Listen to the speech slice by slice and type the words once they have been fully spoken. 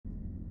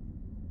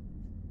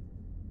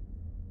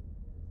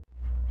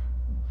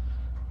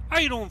How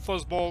you doing,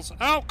 fuzzballs?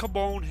 Al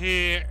Cabone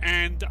here,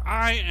 and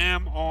I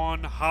am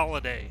on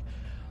holiday.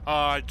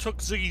 I took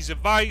Ziggy's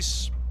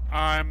advice.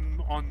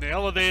 I'm on the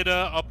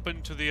elevator up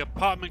into the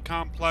apartment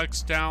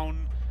complex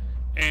down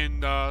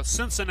in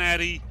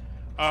Cincinnati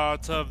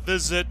to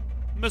visit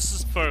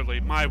Mrs. Furley,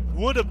 my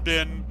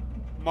would-have-been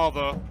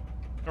mother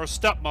or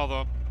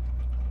stepmother,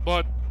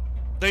 but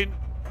her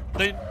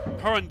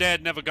and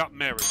Dad never got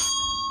married.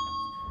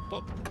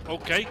 But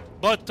okay,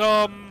 but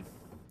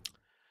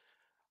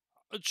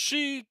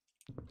she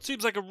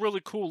seems like a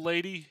really cool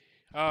lady.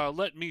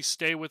 Let me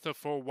stay with her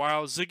for a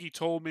while. Ziggy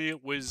told me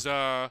it was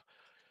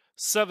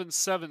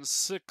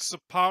 776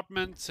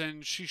 apartment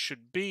and she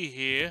should be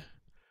here.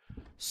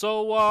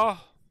 So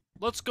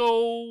let's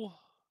go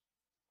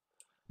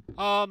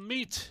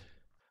meet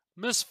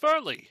Miss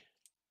Furley.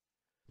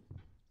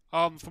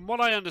 From what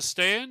I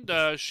understand,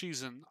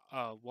 she's an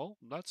well,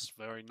 that's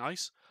very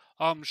nice.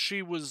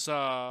 She was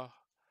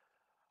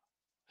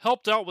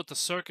helped out with the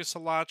circus a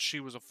lot. She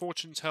was a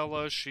fortune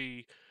teller.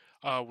 She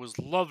was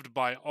loved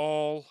by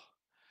all.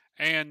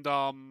 And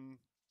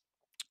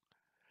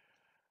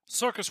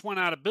circus went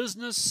out of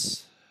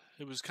business.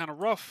 It was kind of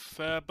rough,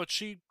 but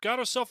she got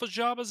herself a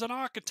job as an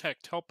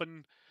architect,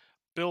 helping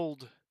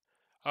build,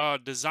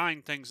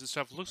 design things and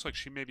stuff. Looks like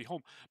she may be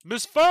home.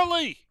 Miss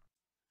Furley!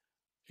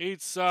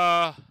 It's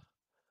Al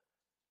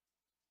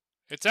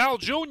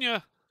Jr.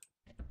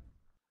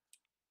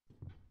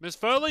 Miss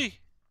Furley?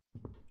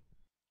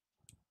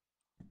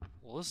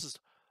 Well, this is,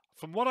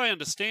 from what I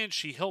understand,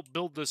 she helped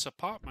build this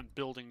apartment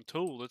building,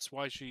 too. That's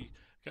why she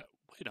got,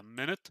 wait a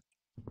minute.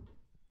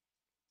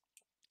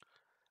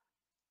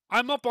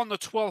 I'm up on the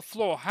 12th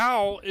floor.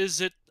 How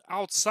is it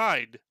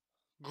outside?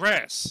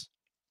 Grass.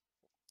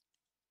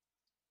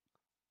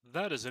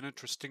 That is an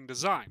interesting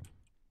design.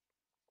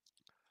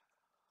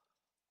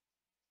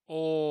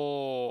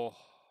 Oh.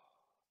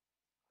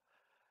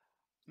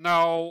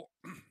 Now,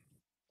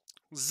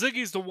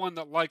 Ziggy's the one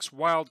that likes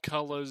wild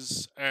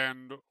colors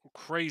and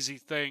crazy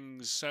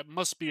things. That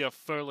must be a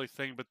Furley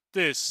thing, but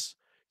this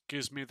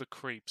gives me the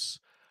creeps.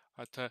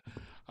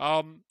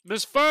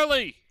 Miss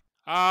Furley!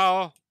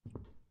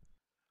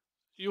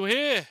 You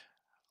here?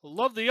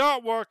 Love the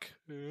artwork.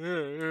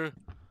 There's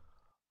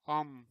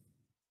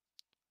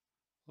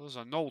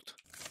a note.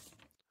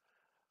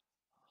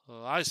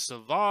 I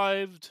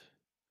survived.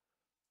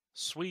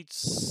 Suite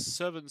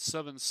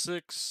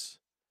 776.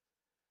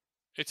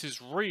 It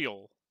is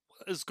real.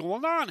 What is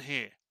going on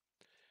here?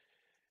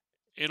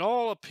 It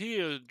all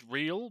appeared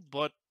real,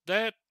 but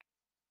that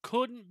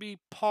couldn't be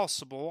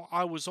possible.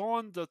 I was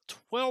on the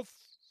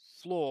 12th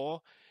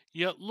floor,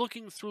 yet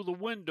looking through the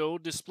window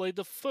displayed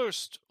the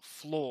first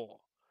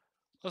floor.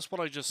 That's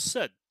what I just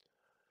said.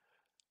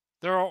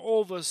 There are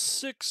over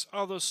 6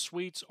 other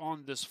suites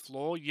on this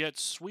floor, yet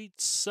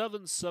Suite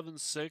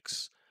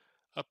 776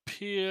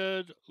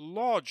 appeared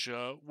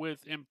larger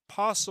with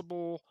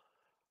impossible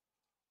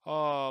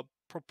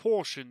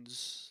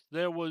proportions.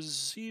 There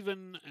was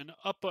even an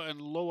upper and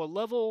lower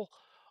level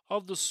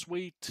of the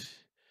suite.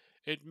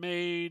 It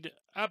made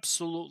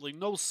absolutely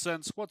no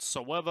sense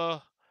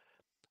whatsoever.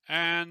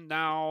 And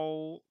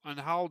now, and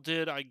how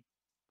did I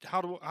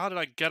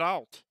get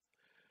out?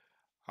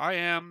 I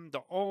am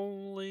the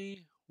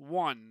only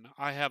one.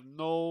 I have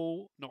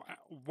no.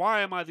 Why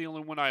am I the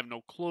only one? I have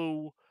no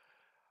clue.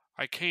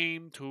 I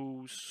came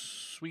to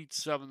Suite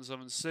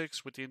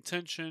 776 with the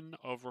intention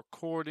of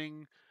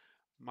recording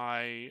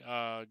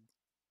my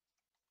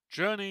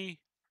journey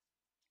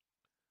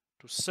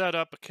to set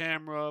up a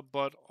camera,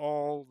 but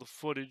all the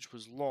footage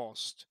was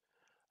lost.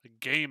 A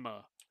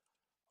gamer.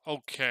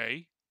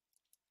 Okay.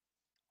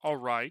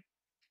 Alright.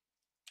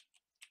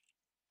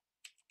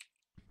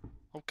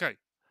 Okay.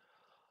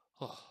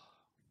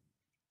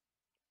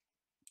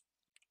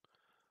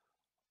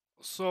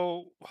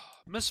 So,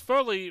 Miss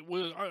Furley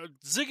was.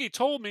 Ziggy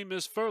told me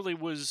Miss Furley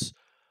was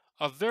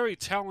a very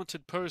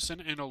talented person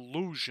in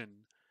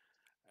illusion.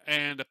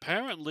 And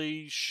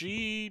apparently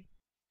she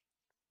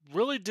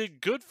really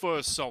did good for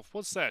herself.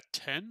 What's that,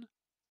 10?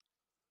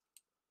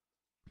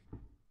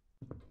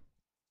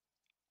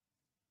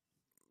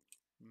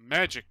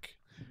 Magic.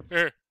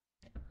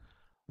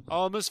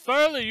 Oh, Miss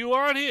Furley, you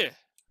aren't here.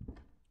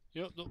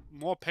 Yep,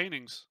 more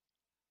paintings.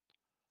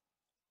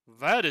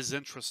 That is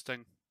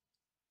interesting.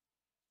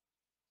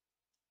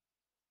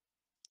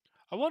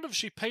 I wonder if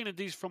she painted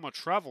these from her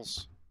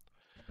travels.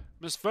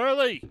 Miss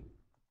Furley!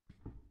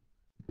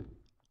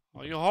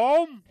 Are you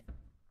home?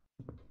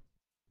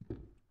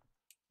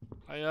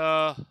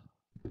 I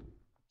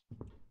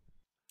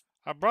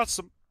brought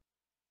some...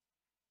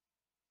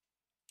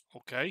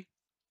 Okay.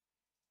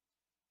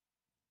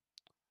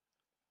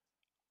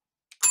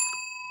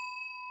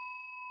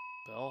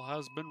 Bell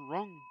has been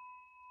rung.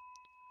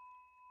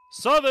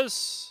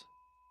 Service!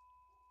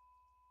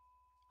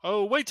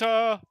 Oh,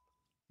 waiter!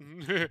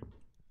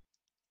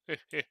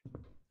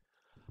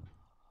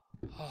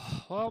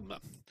 Well,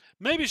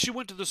 maybe she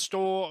went to the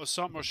store or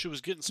something, or she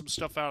was getting some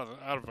stuff out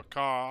of her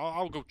car.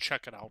 I'll go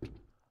check it out.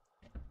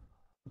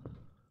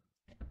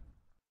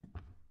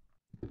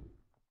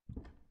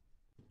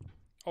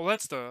 Oh,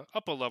 that's the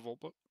upper level,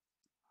 but...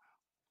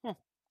 Oh,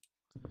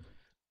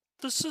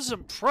 this is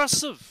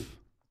impressive.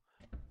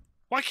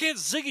 Why can't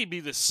Ziggy be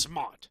this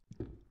smart?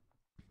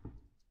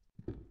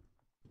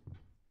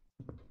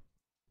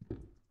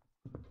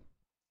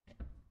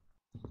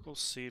 We'll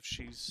see if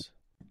she's...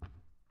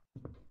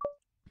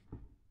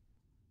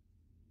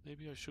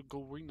 Maybe I should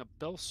go ring the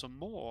bell some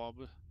more.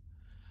 But...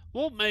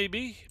 Well,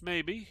 maybe.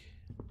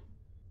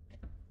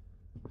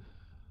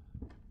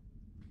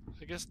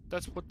 I guess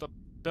that's what the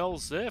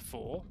bell's there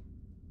for.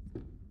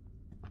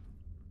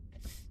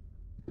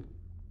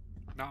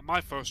 Not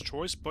my first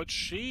choice, but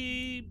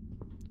she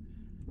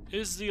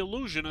is the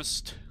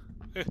illusionist.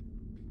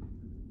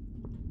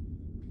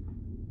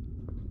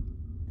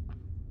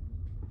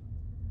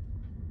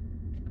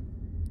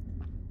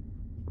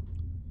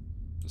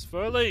 Miss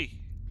Furley,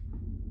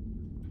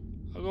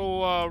 I'll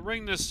go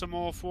ring this some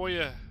more for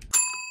you.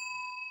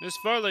 Miss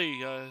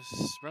Furley,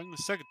 rang the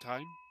second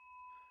time.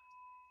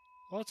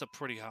 Well, that's a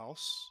pretty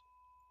house.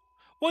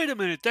 Wait a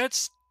minute,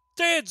 that's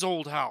Dad's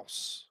old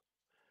house.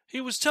 He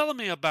was telling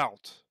me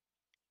about.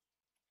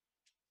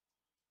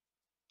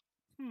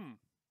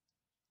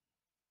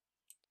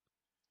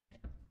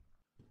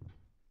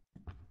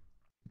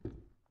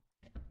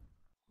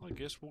 I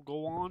guess we'll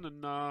go on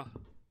and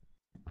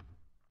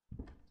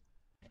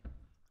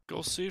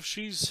go see if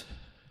she's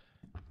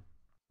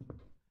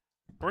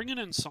bringing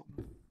in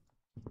something.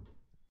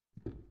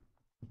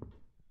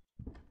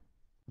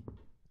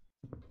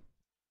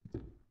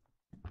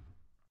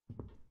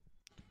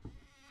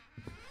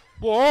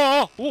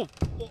 Whoa! Whoa!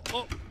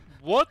 Whoa!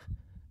 What?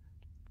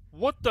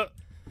 What the?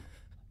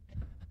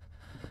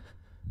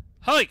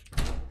 Hey!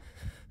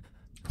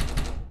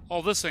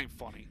 Oh, this ain't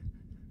funny.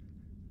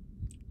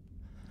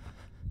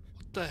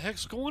 What the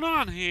heck's going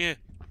on here?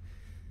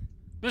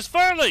 Miss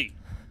Furley!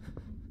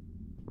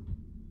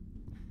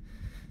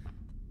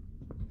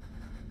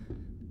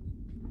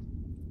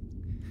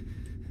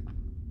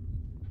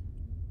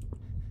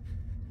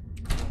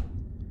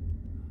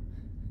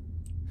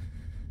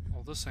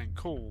 Oh, this ain't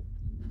cool.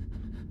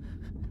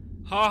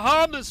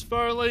 Ha-ha, Miss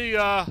Furley,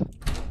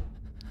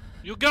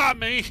 you got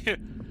me!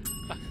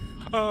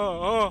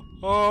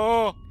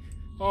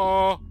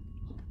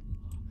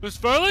 Miss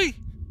Furley?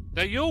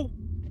 That you?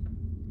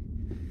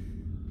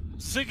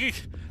 Ziggy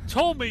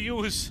told me you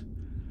was,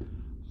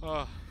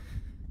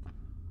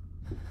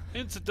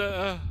 into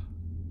the,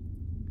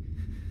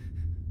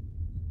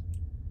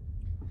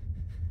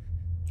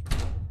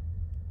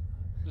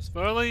 Miss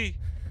Furley?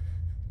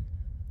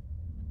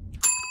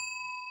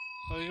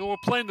 You were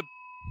playing the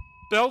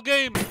bell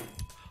game?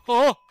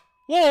 Oh!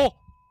 Whoa!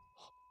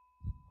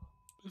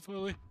 Miss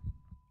Furley.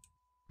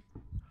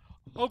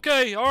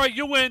 Okay, alright,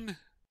 you win.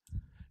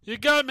 You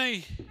got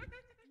me.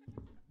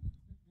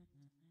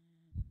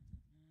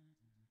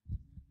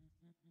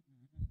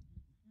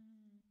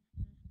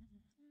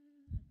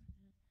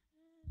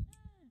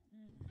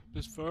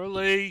 Miss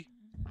Furley?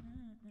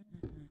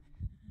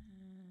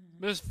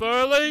 Miss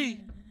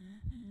Furley?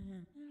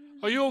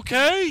 Are you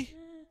okay?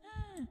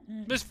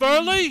 Miss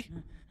Furley?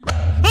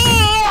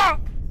 Ah!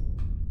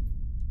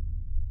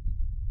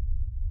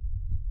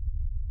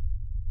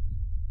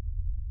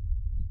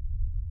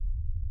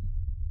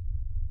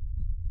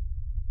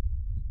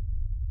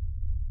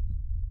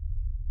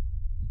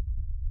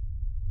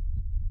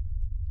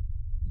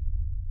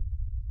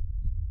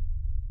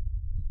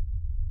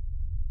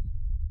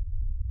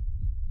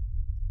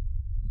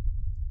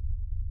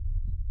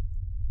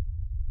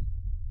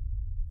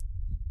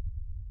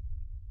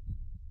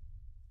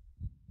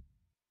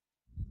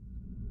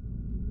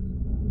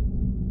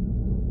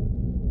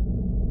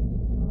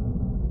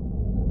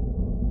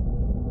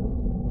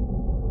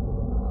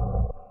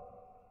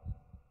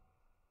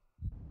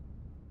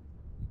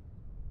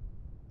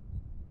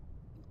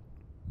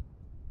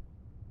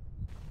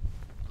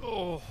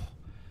 Oh.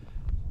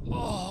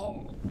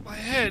 Oh, my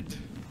head.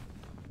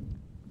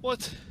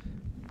 What?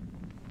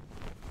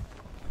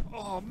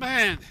 Oh,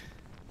 man.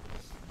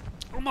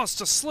 I must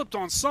have slipped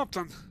on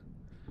something.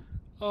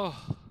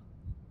 Oh.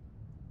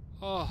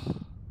 Oh.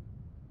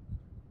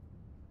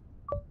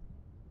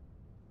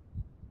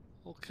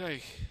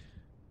 Okay.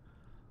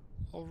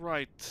 All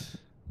right.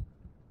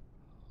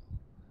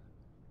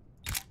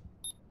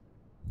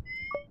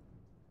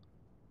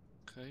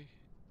 Okay.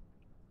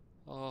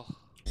 Oh.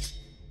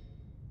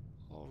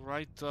 All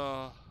right.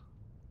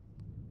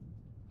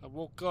 I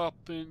woke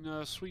up in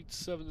Suite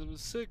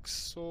 776,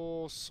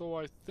 so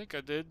I think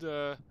I did.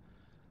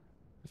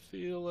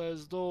 Feel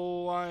as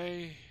though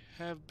I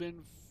have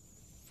been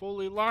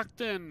fully locked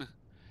in.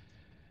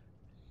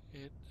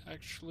 It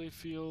actually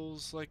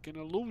feels like an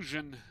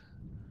illusion,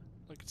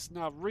 like it's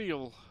not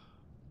real.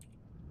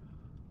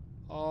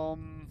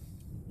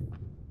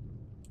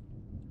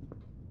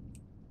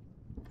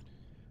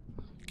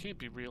 It can't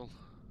be real.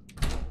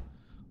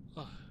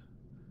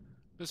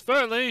 Miss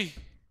Furley!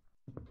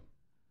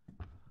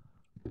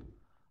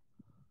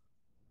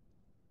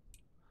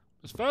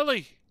 Miss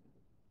Furley!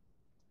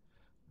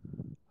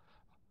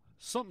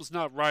 Something's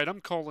not right.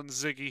 I'm calling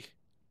Ziggy.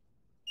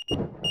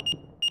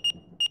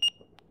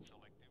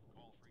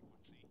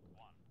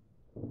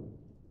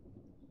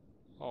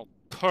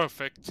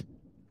 perfect.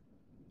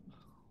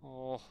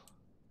 Oh.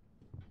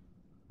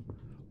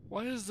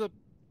 Why is the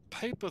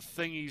paper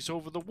thingies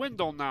over the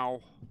window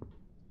now?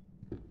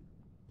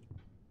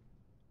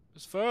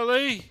 Miss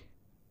Furley?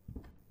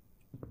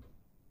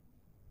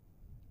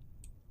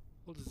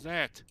 What is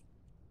that?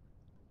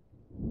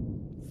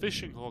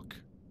 Fishing hook.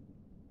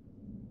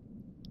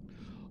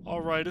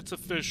 Alright, it's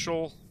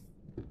official.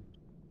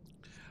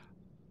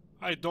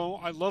 I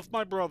love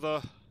my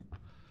brother,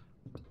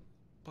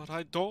 but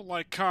I don't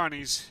like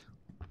carnies.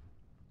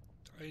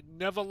 I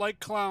never like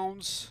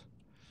clowns,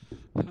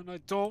 and I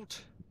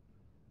don't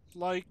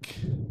like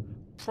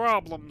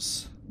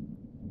problems.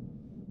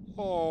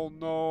 Oh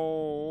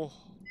no.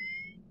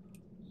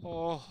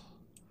 Oh,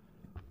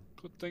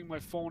 good thing my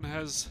phone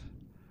has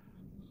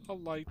a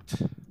light.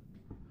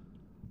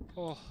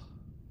 Oh.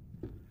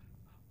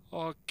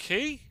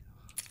 Okay.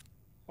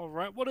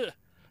 Alright,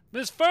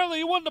 Miss Furley,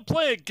 you wanted to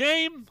play a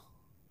game?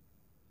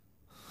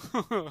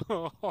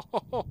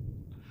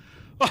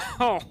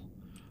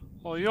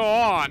 Oh, you're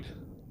on.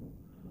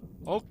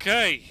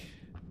 Okay.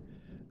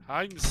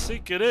 Hide and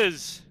seek it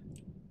is.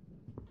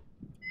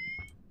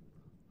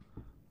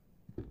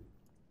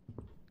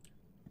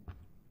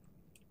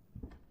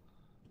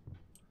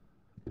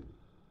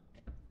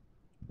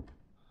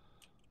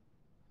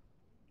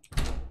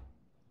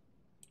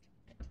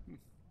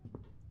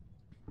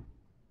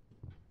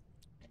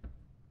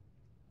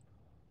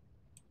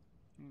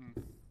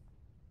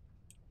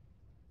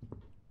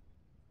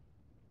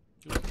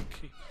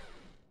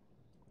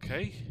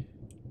 Okay.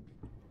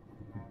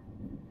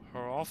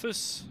 Her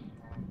office?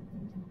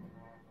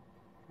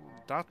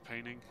 That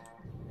painting.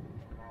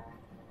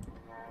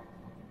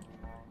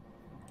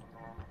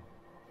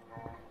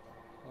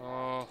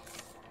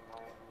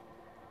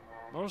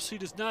 Mercy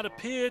does not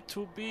appear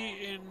to be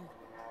in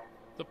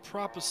the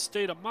proper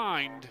state of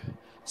mind.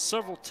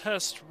 Several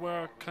tests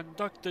were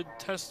conducted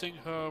testing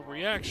her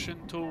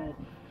reaction to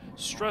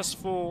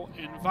stressful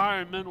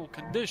environmental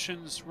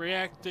conditions.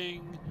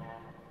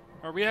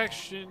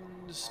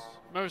 Reactions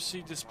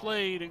Mercy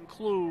displayed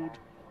include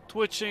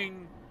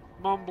twitching,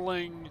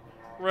 mumbling,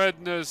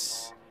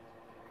 redness,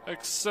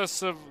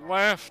 excessive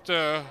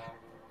laughter.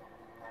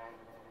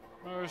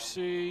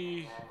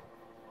 Mercy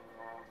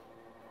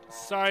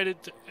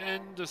decided to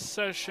end the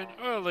session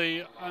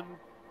early.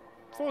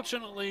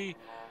 Unfortunately,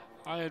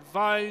 I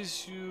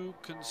advise you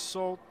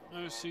consult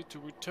Mercy to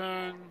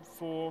return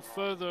for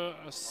further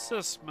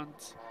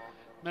assessment.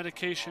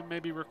 Medication may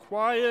be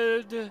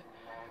required,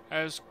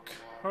 as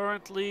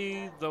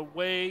currently the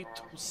way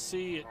I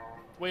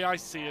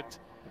see it,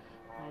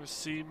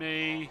 Mercy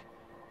may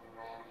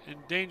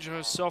endanger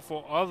herself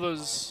or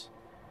others.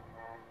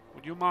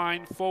 Would you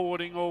mind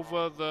forwarding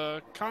over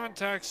the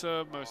contacts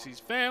of Mercy's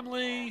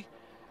family?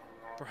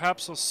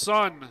 Perhaps her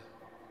son.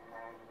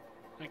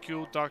 Thank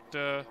you,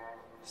 Dr.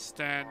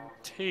 Stan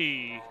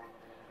T.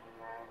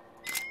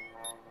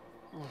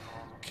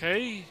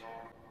 Okay.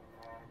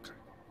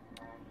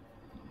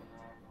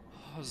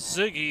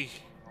 Ziggy.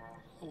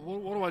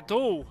 What do I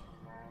do?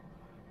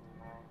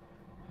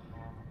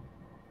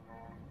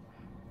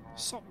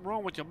 Something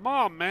wrong with your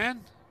mom,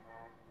 man.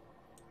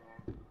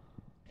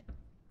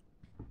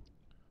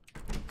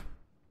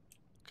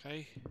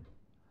 Okay.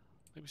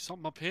 Maybe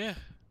something up here.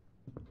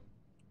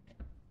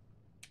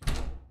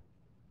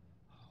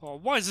 Oh,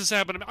 why is this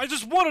happening to me? I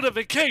just wanted a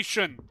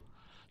vacation!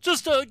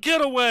 Just a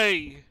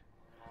getaway!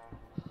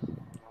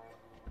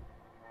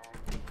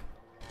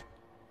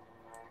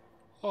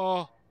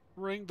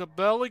 Ring the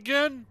bell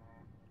again?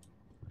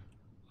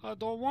 I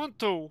don't want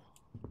to.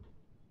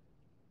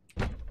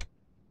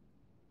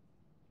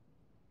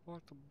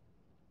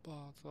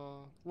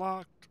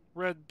 Locked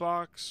red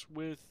box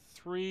with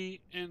 3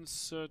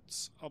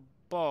 inserts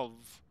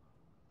above.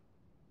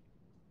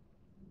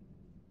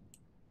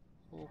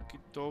 Okie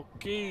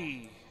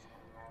dokie.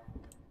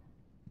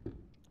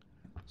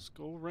 Let's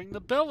go ring the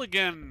bell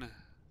again.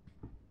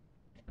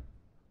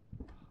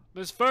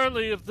 Miss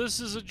Furley, if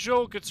this is a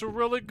joke, it's a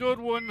really good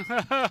one.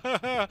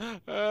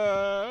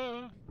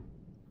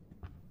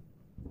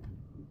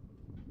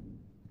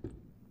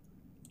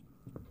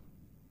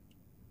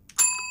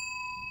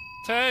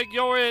 Tag,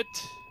 you're it.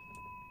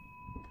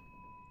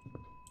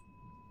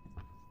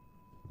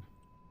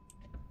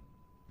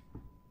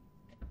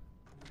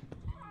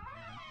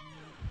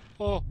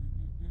 Oh,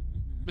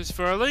 Miss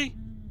Furley?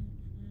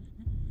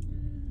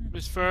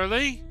 Miss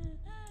Furley?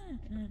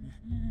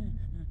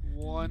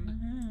 1.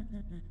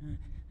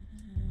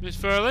 Miss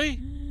Furley?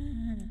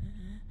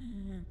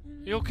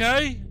 You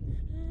okay?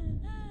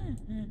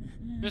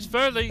 Miss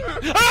Furley?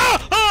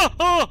 Ah! Oh!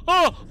 Oh!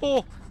 Oh!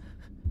 Oh!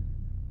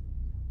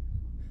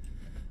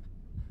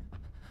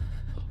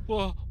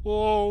 Whoa!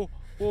 Whoa!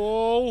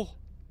 Whoa!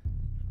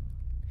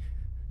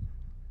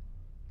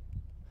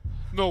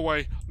 No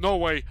way! No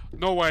way!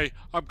 No way!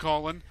 I'm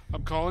calling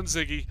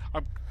Ziggy.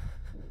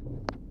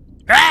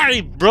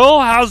 Hey, bro,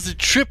 how's the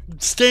trip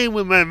staying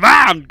with my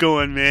mom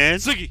going, man?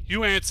 Ziggy,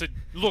 you answered.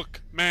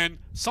 Look, man,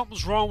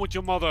 something's wrong with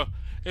your mother.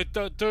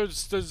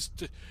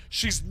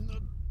 She's,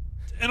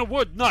 in a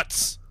word,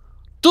 nuts.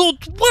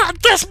 Dude,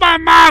 what? That's my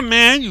mom,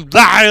 man, you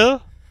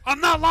liar. I'm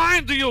not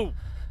lying to you.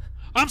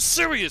 I'm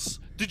serious.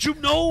 Did you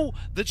know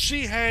that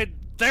she had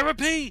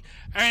therapy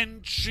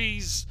and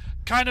she's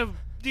kind of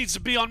needs to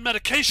be on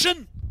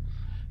medication?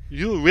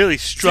 You were really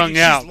strung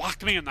Ziggy, out. she's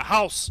locked me in the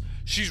house.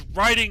 She's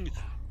writing,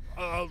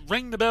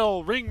 ring the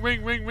bell, ring,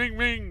 ring, ring, ring,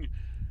 ring.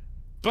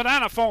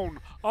 Banana phone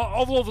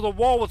all over the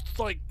wall with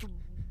like,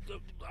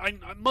 I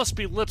must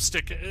be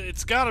lipstick.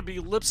 It's got to be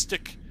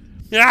lipstick.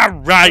 Yeah,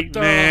 right,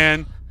 But,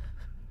 man.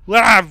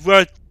 Ah,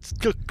 but,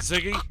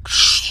 Ziggy,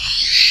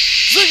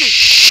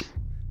 Ziggy.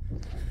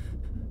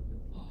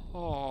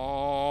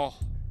 Oh,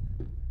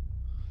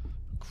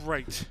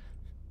 great.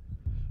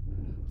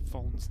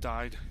 Phone's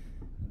died.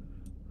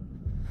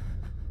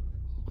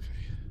 Okay.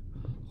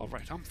 All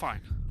right, I'm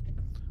fine.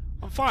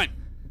 I'm fine.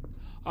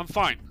 I'm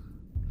fine.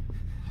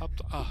 Up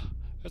to,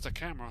 there's a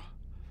camera.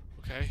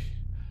 Okay.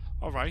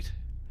 All right.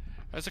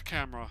 There's a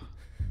camera.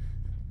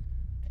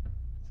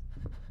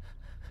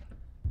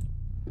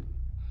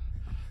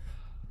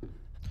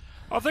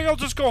 I think I'll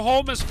just go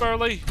home, Miss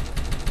Fairley.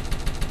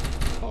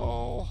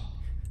 Oh.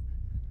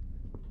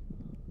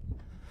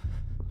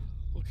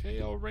 Okay,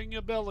 I'll ring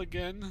your bell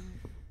again.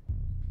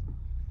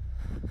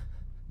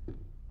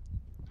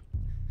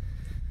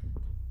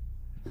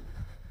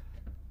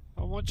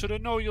 I want you to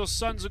know your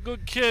son's a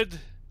good kid.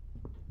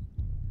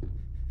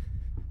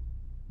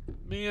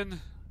 Me and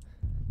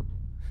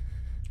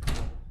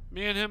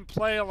him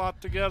play a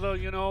lot together,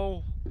 you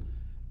know.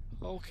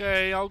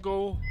 Okay, I'll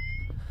go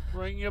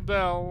ring your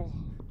bell.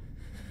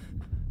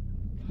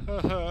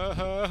 There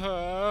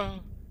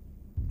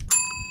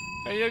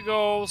you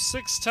go,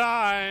 6th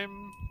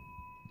time.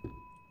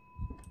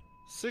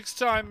 6th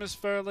time, Miss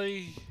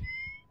Fairley.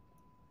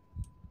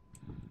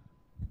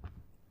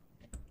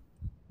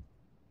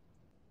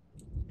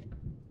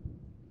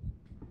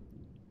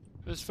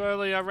 Miss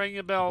Fairley, I rang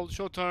your bell. It's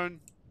your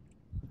turn.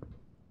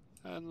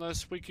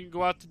 Unless we can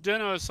go out to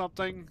dinner or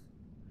something.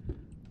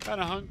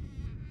 Kinda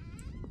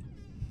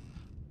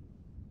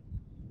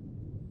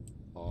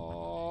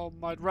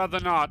I'd rather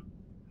not.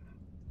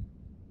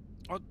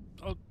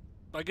 Oh,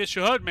 I guess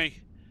you heard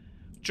me.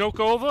 Joke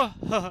over?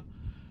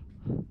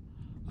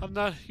 I'm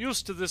not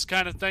used to this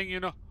kind of thing, you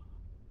know.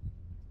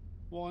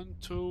 1,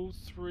 2,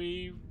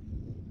 3,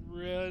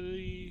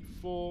 ready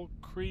for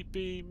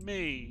creepy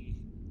me.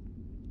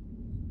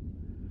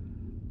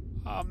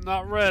 I'm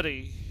not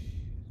ready.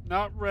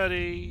 Not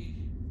ready.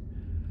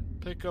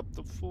 Pick up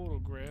the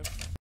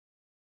photograph.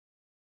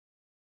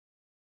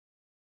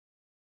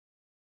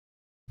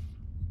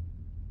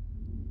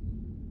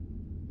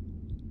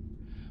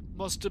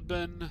 Must have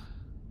been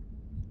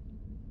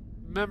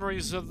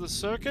memories of the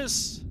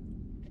circus.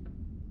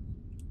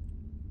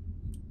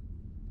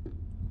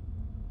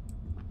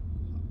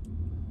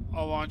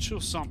 Oh, aren't you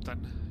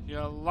something?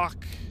 You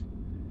lock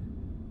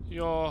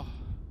your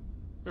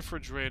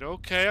refrigerator.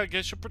 Okay, I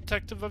guess you're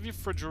protective of your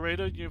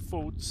refrigerator and your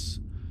foods.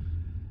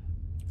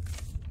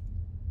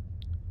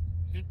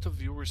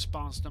 Interview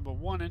response number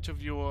 1.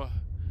 Interviewer.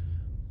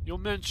 You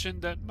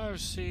mentioned that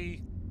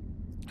Mercy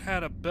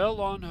had a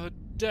bell on her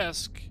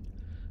desk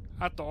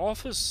at the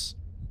office.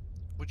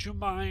 Would you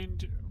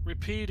mind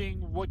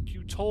repeating what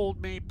you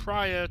told me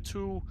prior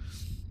to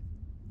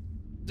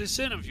this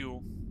interview?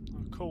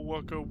 A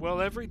co-worker.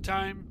 Well, every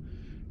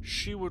time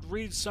she would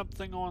read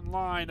something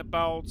online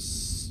about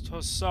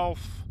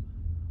herself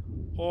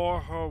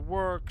or her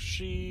work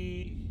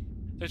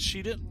that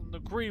she didn't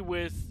agree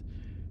with,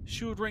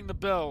 she would ring the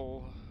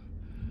bell.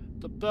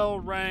 The bell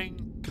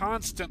rang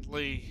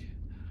constantly,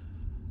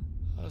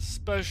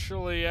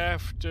 especially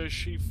after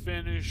she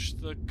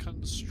finished the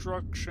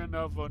construction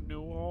of a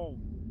new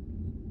home.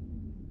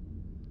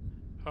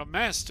 Her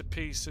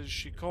masterpiece, as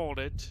she called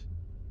it.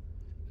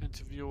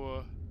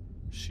 Interviewer.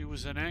 She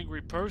was an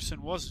angry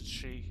person, wasn't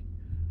she?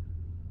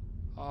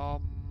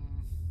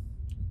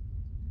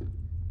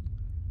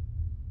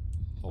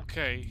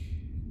 Okay.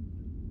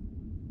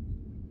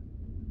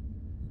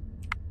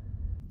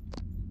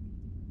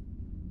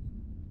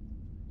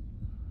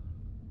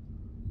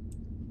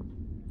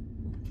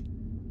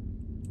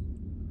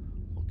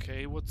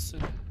 Okay, what's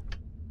in?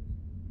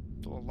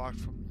 Door locked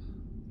from.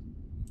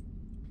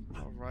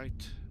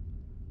 Alright.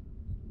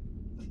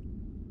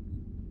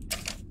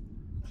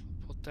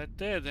 Put that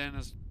there then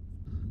as.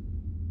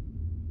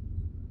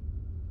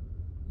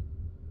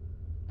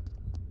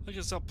 I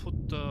guess I'll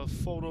put the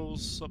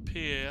photos up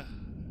here.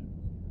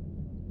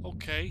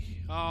 Okay,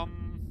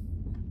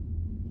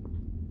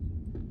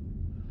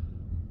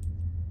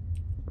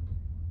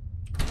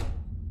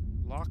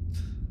 locked.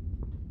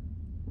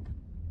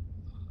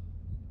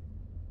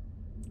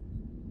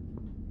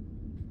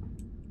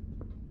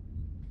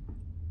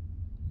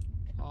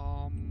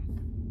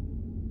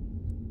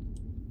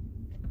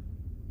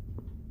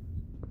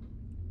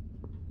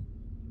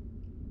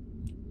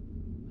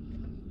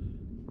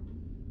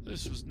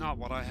 This was not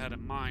what I had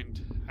in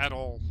mind at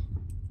all.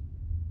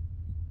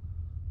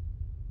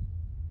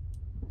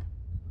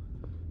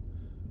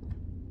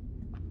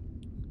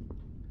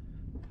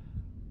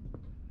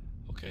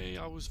 Okay,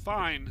 I was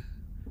fine.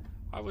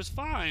 I was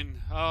fine.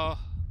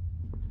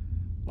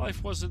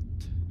 Life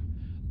wasn't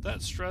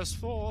that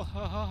stressful.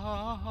 Ha ha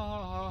ha ha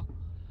ha.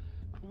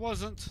 It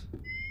wasn't.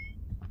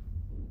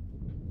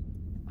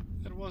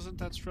 It wasn't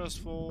that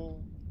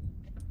stressful.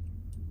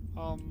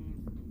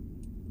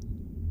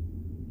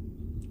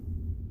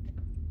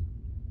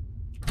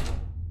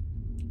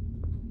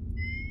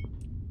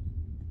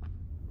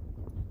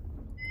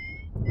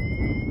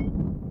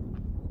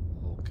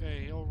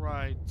 Okay,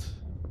 alright.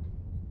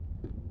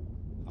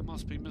 I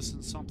must be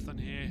missing something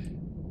here.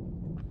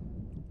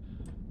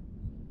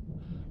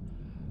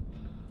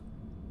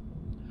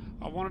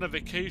 I wanted a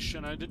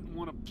vacation. I didn't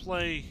want to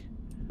play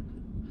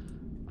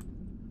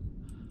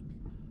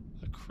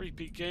a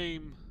creepy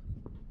game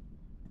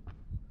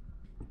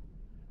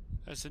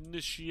as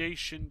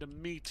initiation to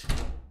meet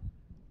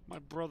my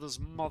brother's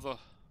mother.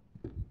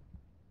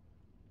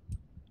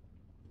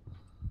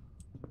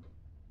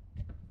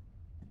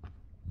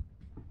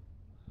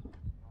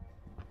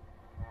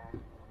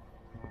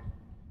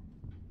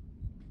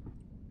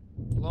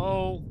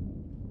 Hello?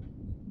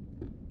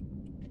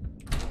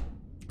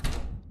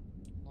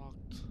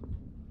 Locked.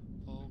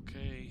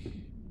 Okay.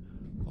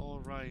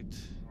 Alright.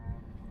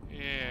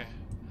 Yeah.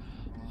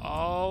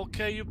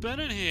 Okay, you've been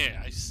in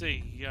here. I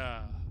see.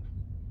 Yeah.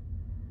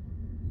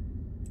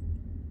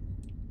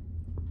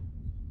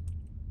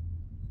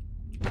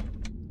 So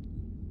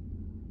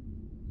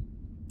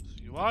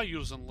you are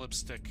using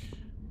lipstick.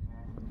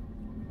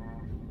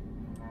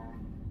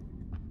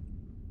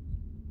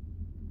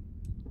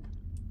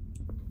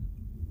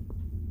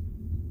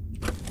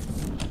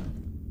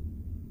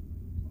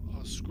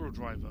 A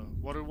screwdriver.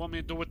 What do you want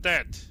me to do with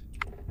that?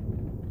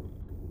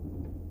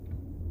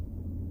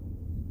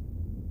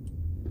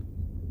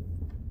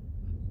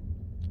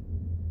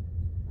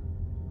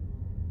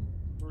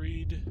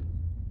 Read.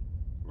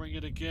 Ring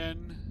it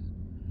again.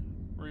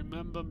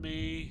 Remember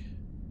me.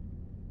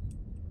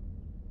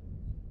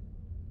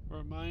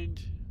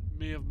 Remind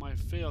me of my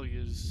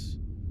failures.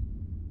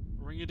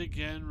 Ring it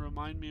again.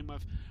 Remind me of my...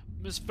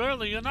 Miss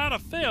Fairley, you're not a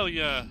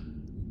failure.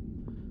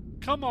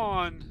 Come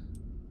on.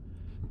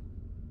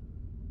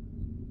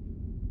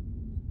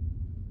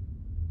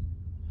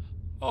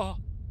 Oh.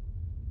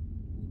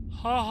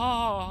 Ha ha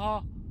ha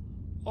ha.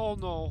 Oh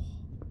no.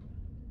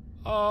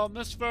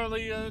 Miss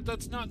Fairley,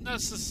 that's not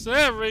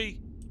necessary.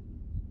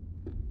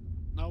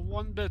 Not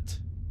one bit.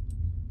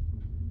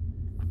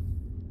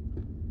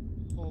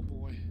 Oh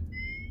boy.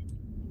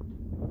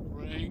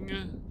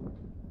 Ring.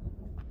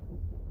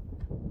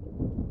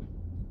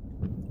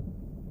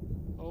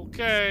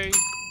 Okay.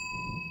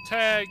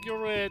 Tag,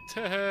 you're it.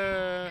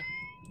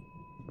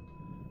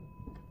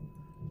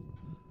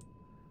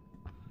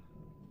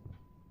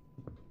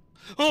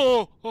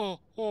 Oh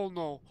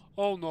no.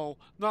 Oh no.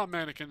 Not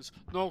mannequins.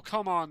 No,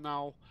 come on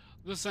now.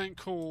 This ain't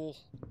cool.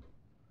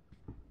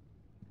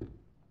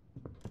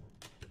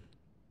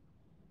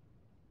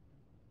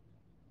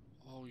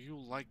 Oh, you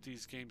like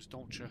these games,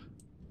 don't you?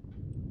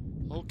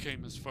 Okay,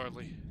 Miss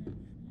Farley.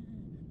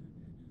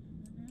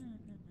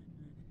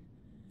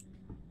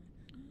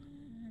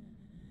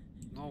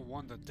 No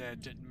wonder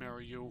Dad didn't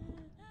marry you.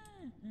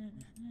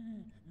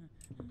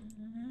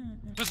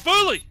 Miss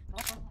Farley!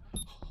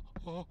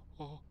 Oh,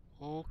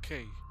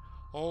 okay.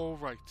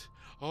 Alright.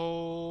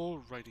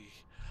 Alrighty.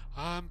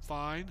 I'm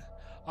fine.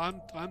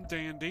 I'm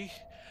dandy.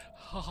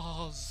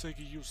 Oh,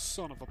 Ziggy, you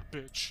son of a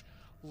bitch.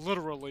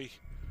 Literally.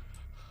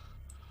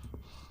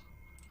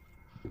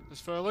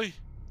 Miss Fairley?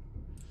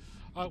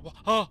 I will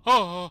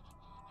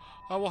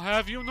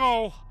have you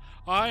know,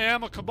 I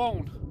am a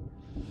cabone.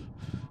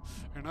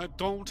 And I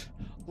don't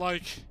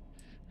like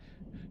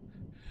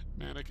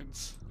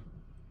mannequins.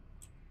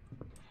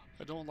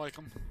 I don't like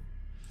them.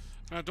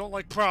 And I don't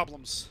like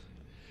problems.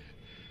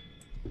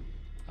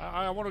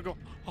 I want to go...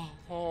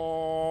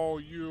 Oh,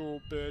 you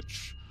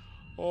bitch.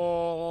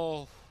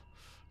 Oh,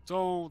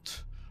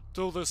 don't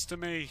do this to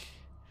me.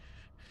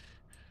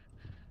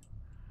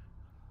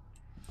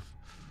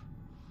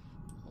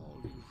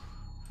 Oh,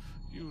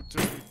 you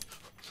dirty...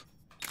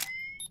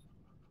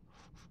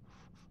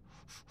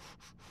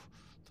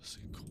 This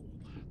ain't cool.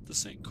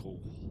 This ain't cool.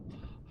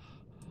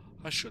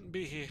 I shouldn't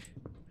be here.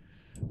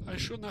 I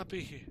should not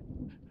be here.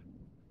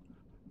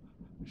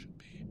 Should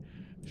be.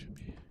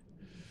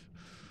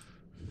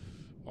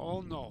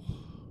 Oh no.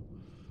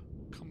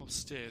 Come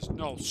upstairs.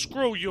 No,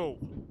 screw you.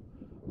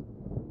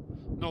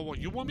 No, what,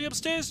 you want me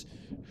upstairs?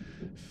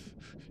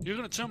 You're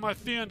gonna turn my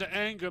fear into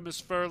anger, Miss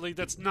Fairley.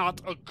 That's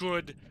not a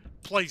good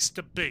place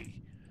to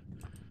be.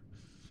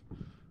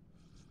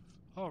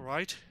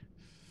 Alright.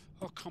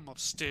 I'll come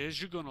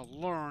upstairs. You're gonna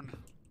learn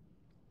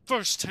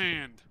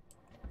firsthand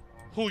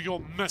who you're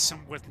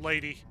messing with,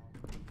 lady.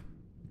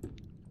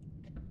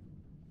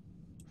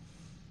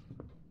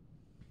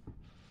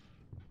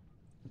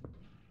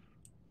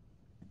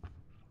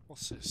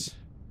 What's this?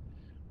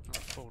 Another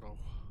photo.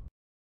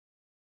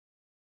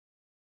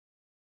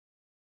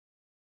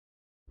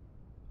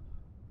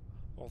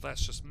 Oh,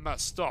 that's just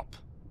messed up.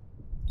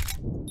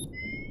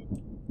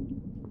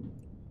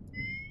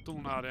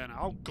 Do not enter.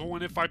 I'll go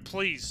in if I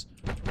please.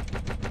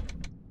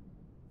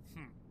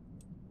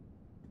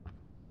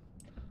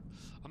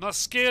 I'm not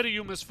scared of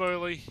you, Miss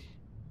Furley.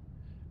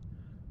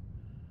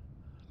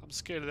 I'm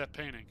scared of that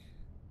painting.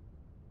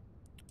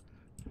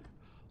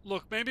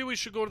 Look, maybe we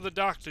should go to the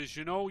doctors,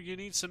 you know? You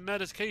need some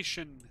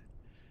medication.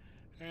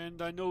 And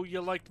I know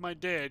you liked my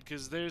dad,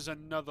 because there's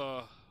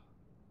another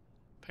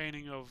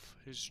painting of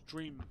his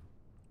dream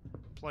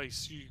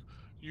place.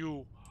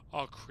 You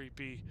are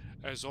creepy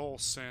as all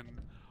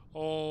sin.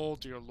 Oh,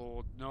 dear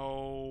Lord,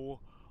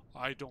 no.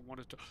 I don't want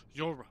it to...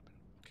 You're Robin.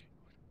 Okay.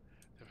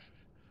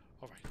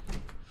 All right.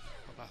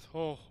 A bath.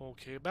 Oh,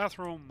 okay.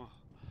 Bathroom.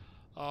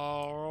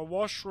 A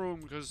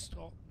washroom, because...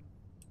 Oh,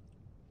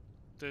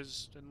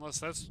 there's... Unless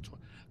that's...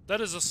 That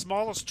is the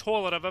smallest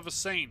toilet I've ever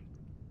seen.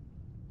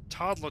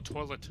 Toddler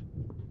toilet.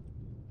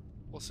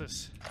 What's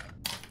this?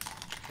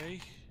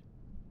 Okay.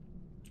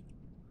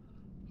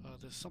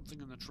 There's something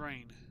in the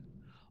drain.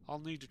 I'll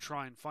need to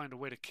try and find a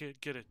way to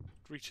get it,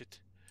 reach it.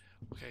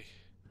 Okay.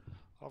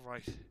 All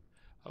right.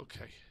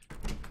 Okay.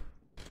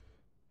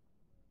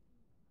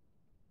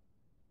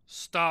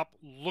 Stop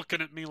looking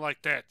at me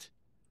like that.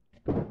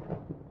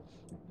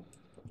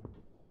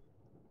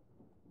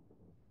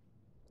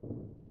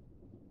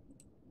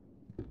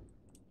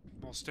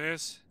 More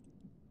stairs.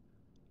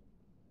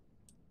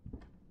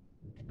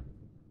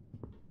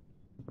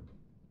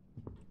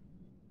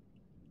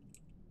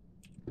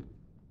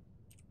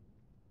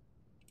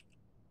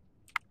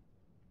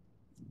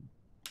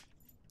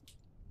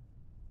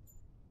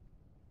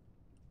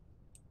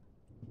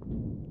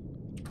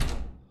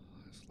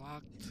 It's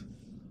locked.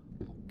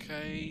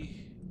 Okay.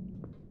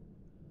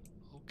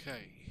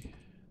 Okay.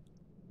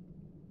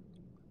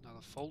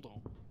 Another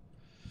photo.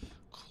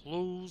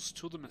 Clues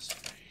to the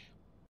mystery.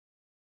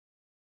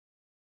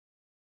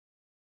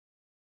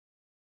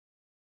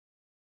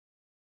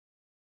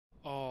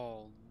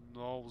 Oh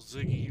no,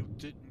 Ziggy, you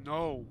didn't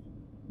know.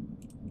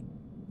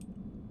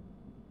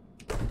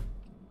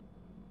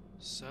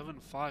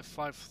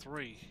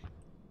 7553.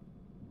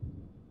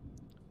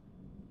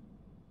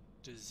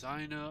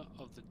 Designer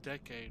of the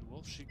decade.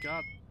 Well, she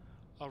got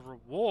a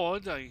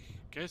reward, I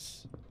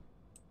guess.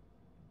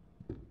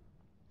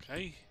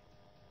 Okay.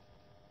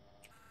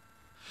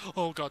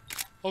 Oh god.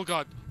 Oh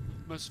god.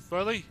 Miss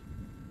Furley?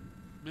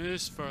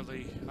 Miss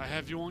Furley, I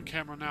have you on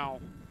camera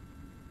now.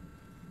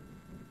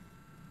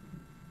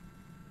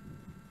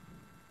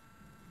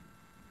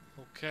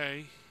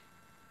 Okay.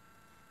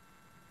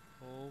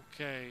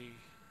 Okay.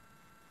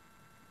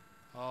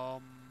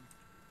 Um...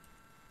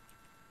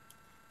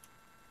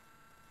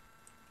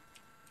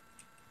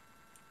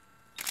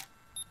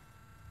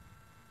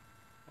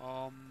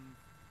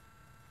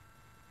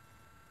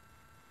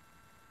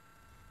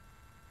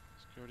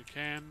 Security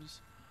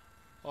cams.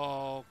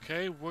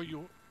 Okay, what'd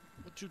you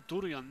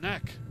do to your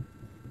neck?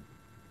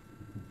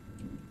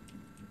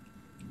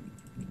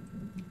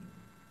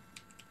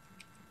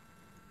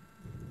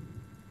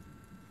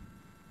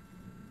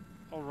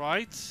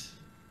 Alright.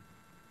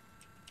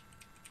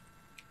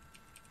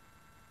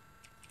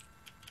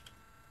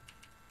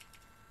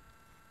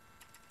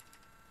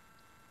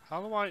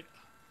 How do I...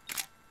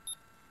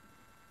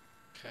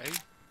 Okay.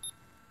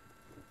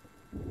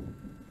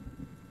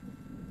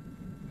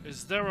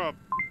 Is there a...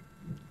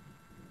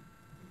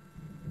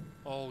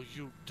 Oh,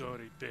 you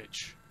dirty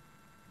bitch.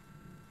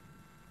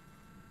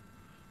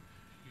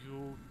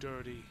 You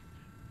dirty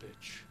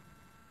bitch.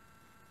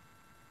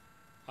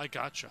 I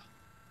gotcha.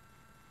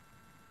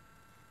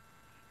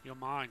 You're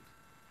mine.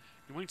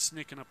 You ain't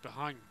sneaking up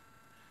behind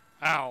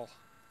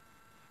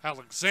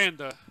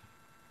Alexander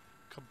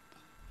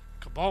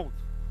Cabone.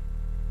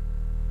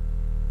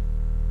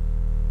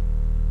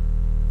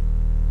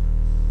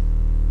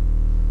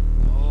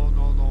 No,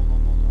 no, no, no,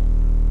 no,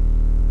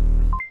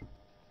 no.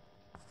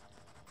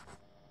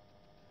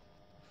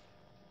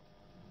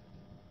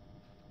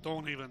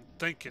 Don't even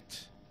think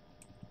it.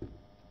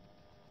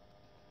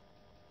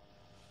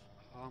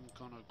 I'm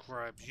gonna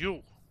grab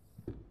you.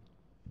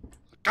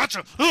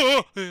 Gotcha!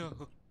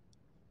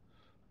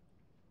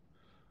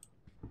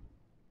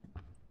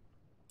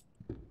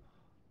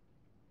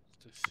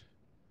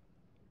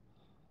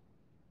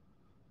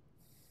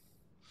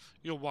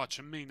 You're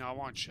watching me now,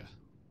 aren't you?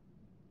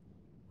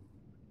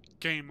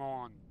 Game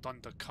on,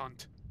 thunder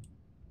cunt.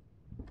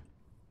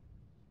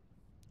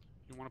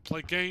 You wanna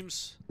play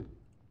games?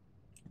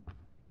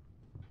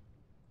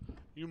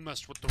 You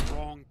messed with the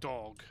wrong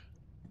dog.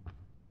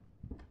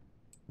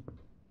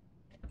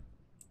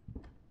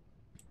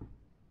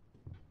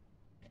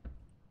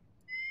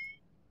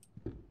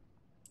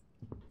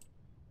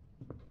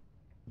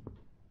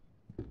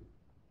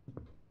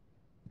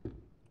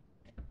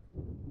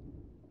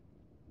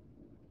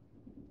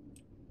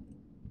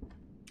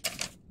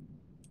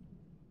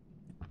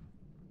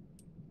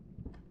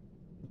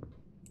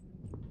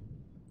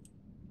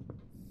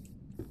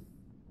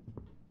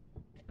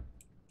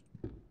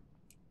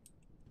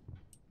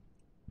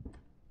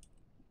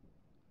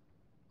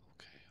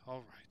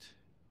 All right.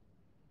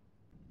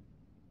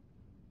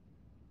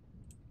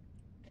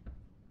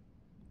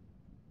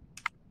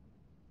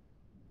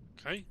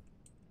 Okay.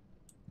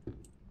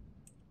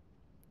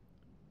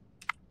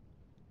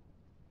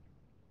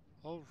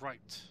 All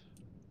right.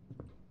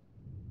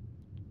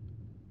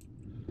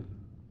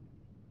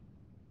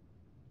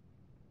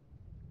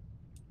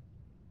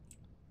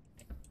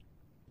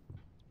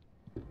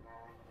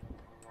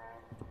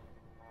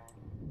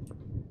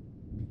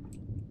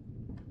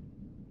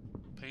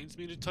 pains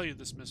me to tell you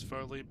this, Miss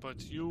Furley,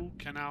 but you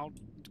cannot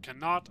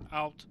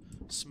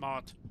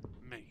outsmart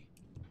me.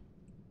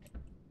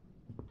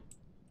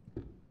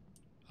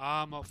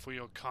 I'm up for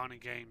your conning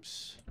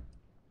games.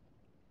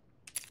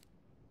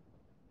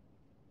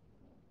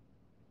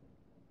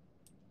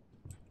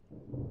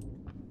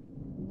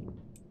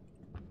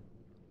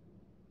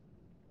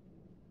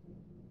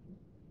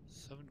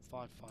 Seven,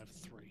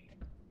 553.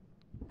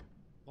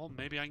 Well,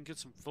 maybe I can get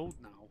some food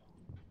now.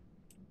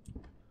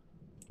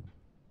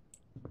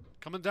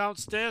 Coming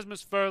downstairs,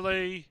 Miss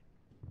Furley.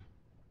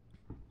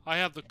 I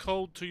have the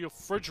code to your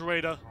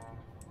refrigerator.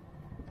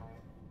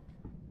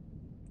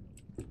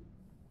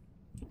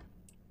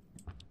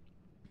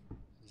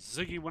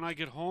 Ziggy, when I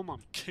get home,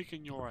 I'm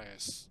kicking your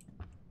ass.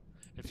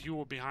 If you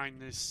were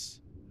behind this...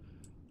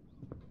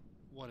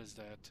 What is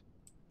that?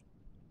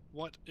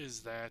 What is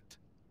that?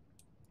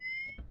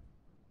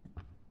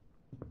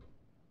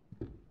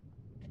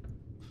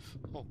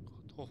 Oh,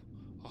 oh,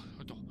 oh,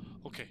 no.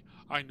 Okay,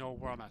 I know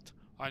where I'm at.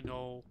 I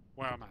know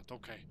where I'm at.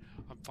 Okay,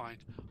 I'm fine.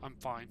 I'm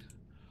fine.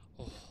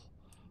 Oh,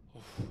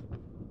 oh.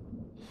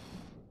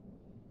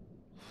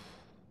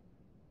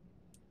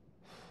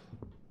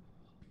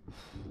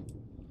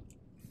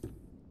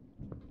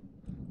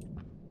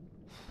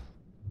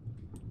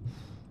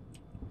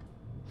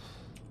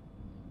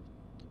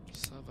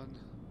 7,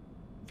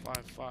 5,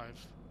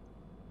 5,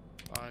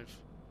 5,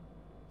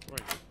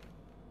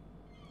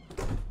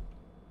 3.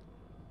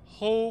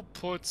 Who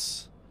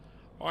puts...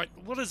 Alright,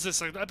 what is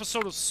this? Like an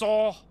episode of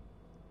Saw?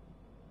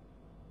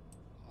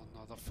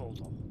 Another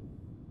photo.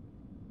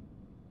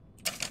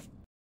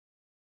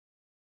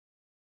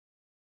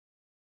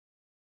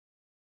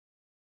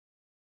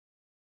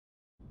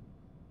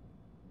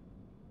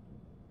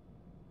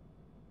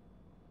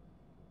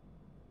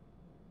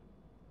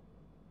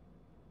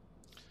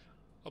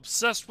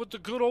 Obsessed with the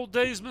good old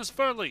days, Miss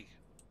Furley?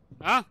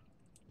 Huh?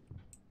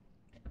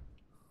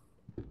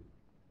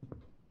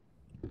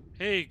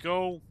 Here you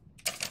go.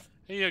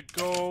 Here you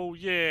go.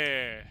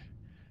 Yeah.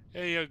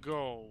 Here you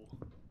go.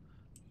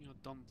 Your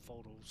dumb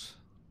photos.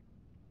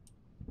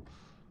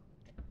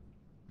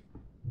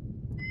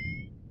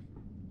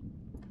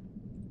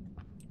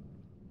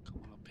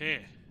 Coming up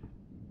here.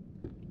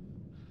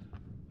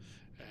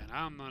 And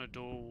I'm gonna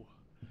do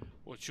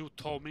what you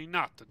told me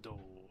not to do.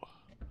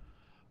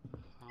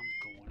 I'm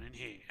going in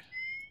here.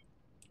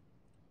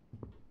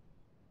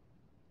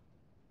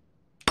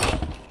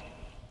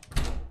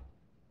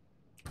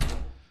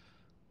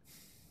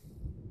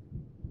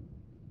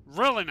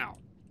 Really now?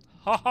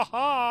 Ha ha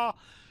ha!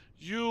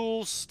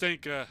 You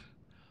stinker.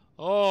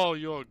 Oh,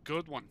 you're a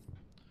good one.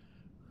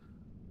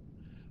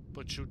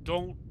 But you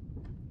don't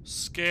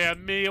scare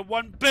me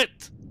one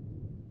bit.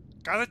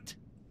 Got it?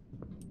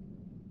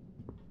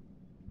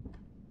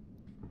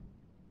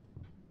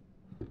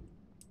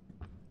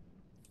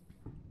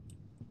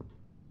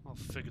 I'll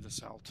figure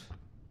this out.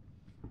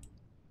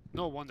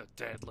 No wonder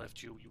Dad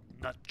left you, you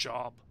nut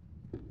job.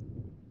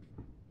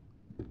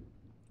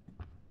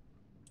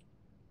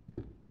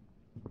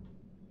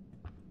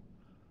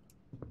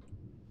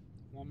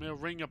 Want me to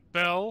ring a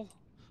bell?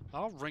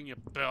 I'll ring your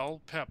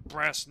bell, pair of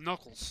brass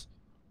knuckles.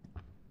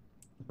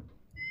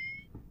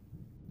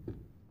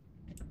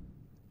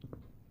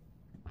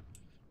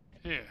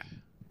 Here.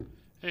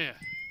 Here.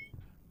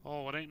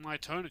 Oh, it ain't my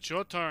turn, it's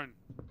your turn.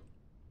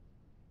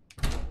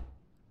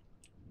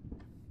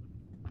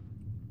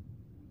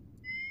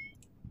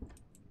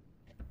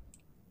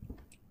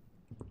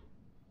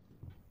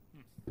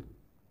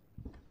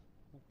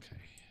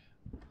 Okay.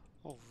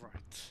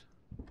 Alright.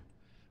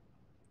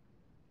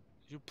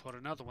 You put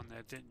another one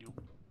there, didn't you?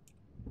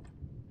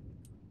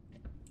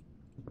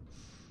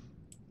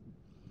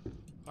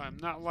 I'm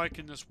not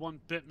liking this one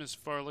bit, Miss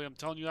Furley. I'm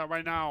telling you that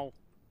right now.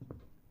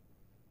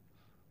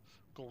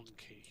 Golden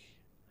key.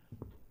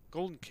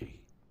 Golden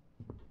key.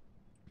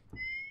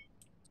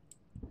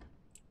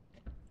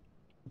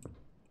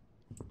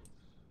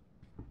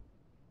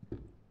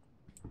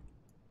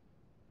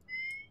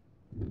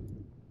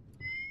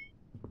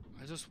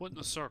 I just went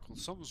in a circle.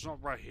 Something's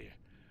not right here.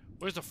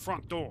 Where's the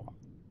front door?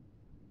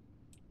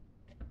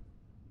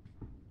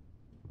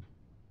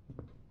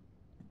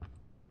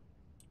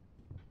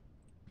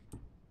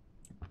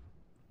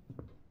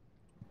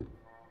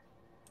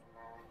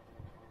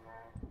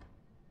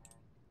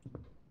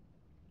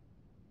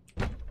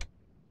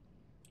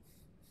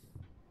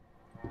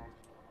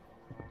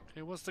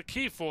 Okay, what's the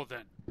key for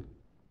then?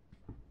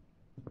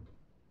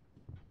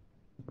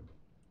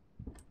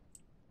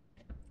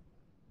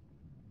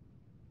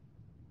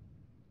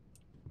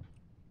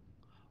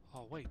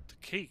 Oh wait, the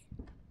key.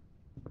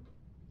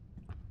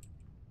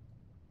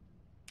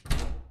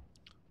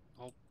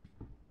 Nope.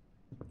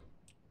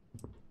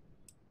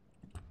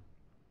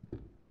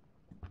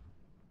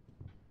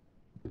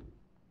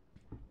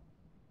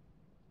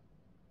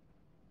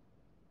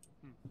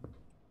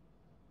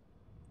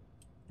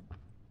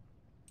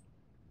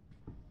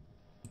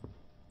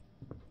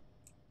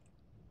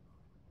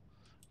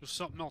 There's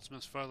something else,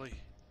 Miss Furley.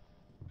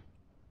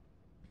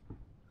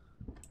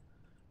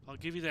 I'll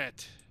give you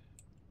that.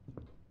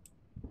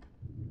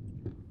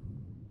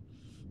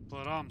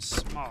 but I'm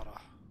smarter.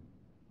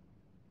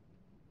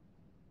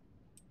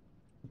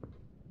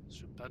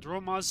 It's your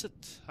bedroom, is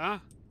it? Huh?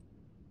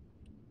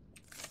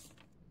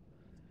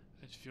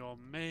 If you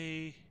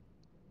may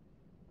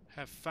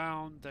have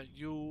found that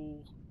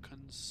you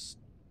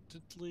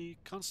constantly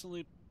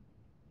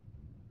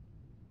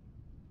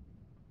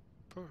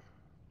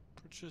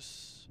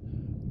purchase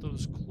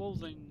those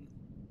clothing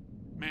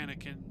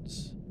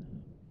mannequins.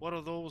 What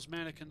are those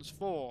mannequins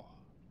for?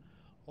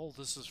 Oh,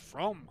 this is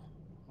from.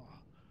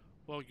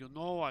 Well, you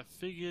know, I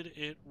figured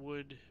it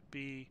would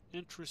be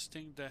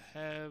interesting to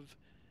have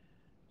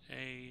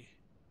a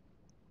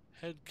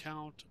head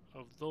count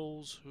of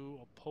those who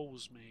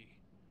oppose me.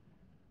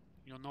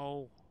 You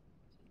know,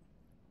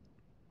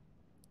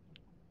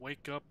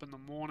 wake up in the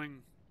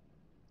morning,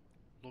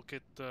 look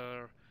at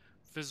the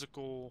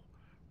physical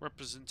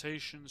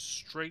representation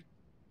straight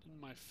in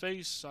my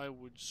face, I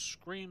would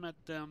scream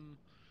at them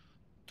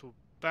to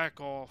back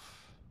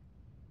off,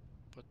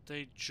 but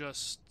they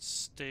just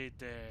stayed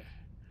there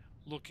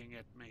looking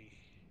at me.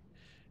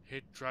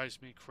 It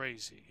drives me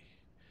crazy.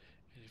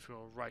 And if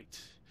you're right,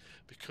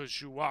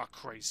 because you are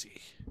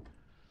crazy.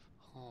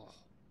 Oh,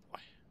 boy.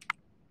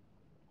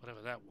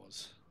 Whatever that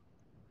was.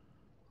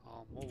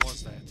 What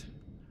was that?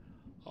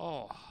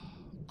 Oh,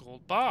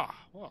 gold bar.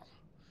 Well,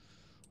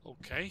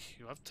 okay,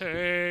 you have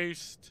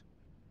taste.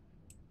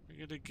 Ring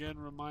it again,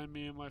 remind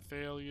me of my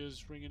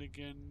failures. Ring it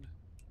again.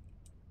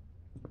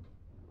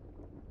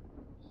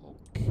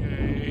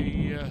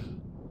 Okay.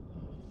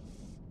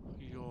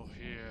 You're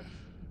here.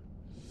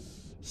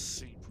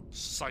 Scene from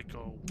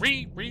Psycho.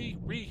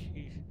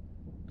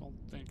 Don't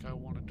think I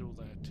want to do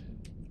that.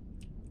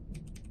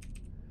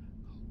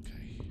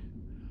 Okay.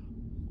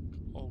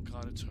 Oh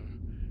god, it's her.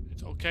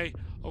 It's okay.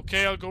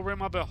 Okay, I'll go ring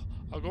my bell.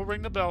 I'll go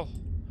ring the bell.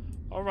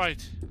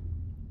 Alright.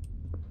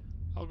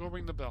 I'll go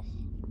ring the bell.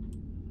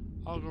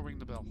 I'll go ring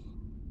the bell.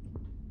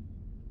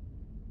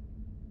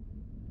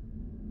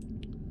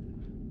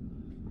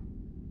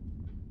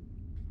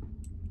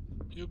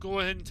 You go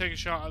ahead and take a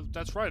shower.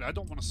 That's right, I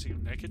don't want to see you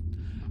naked.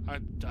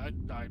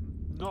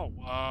 No,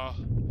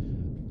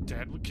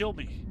 Dad would kill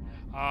me.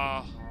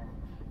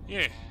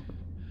 Yeah.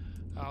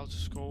 I'll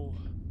just go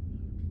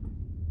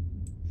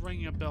ring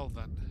your bell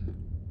then.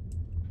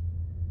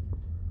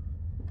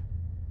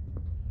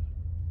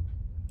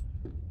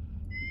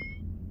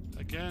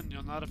 Again,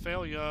 you're not a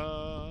failure.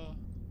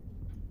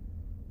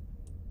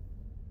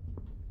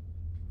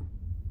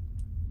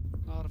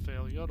 Not a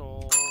failure at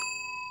all.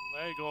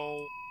 There you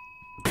go.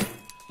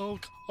 Oh,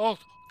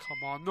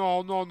 come on.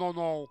 No.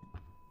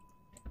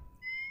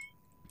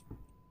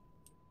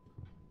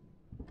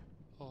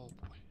 Oh,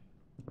 boy.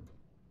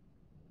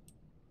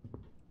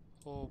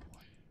 Oh,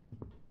 boy.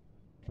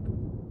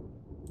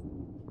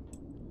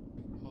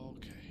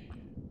 Okay.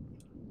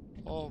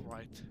 All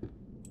right.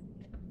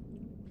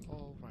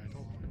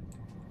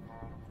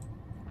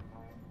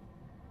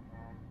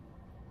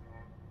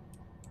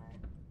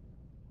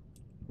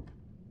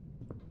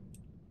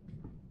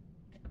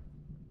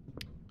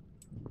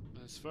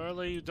 Miss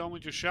Furley, you done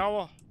with your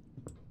shower?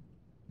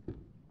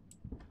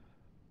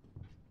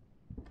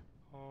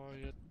 Are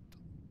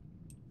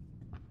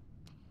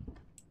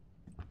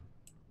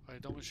you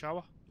done with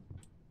shower?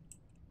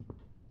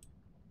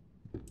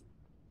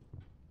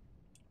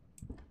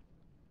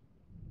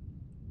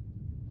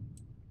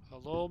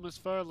 Hello, Miss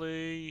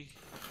Furley.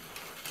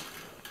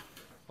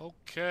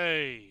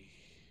 Okay.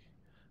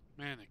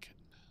 Mannequin.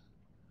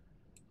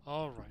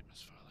 Alright,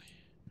 Miss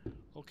Furley.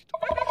 Okay.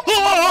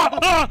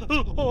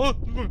 Oh.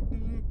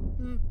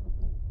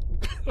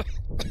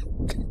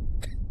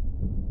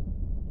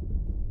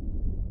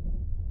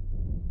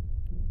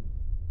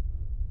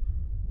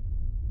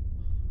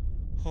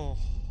 Oh.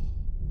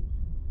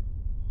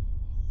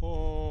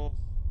 Oh.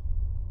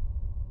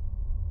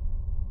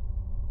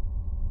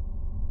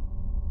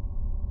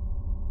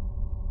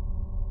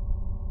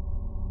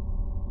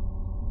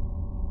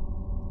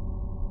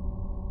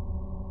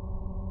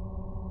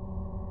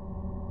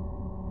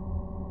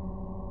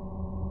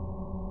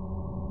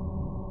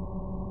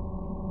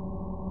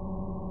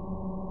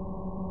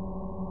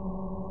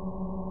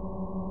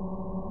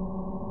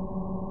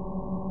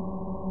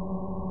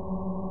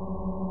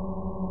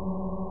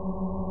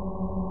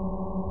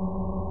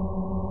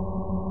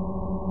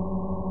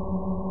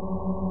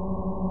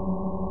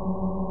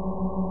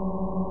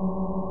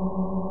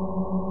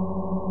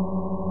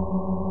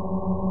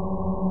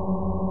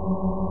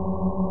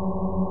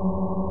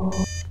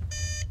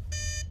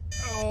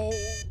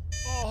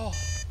 Oh.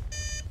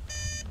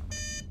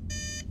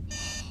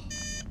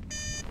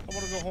 I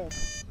want to go home.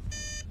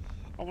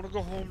 I want to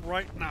go home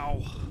right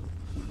now.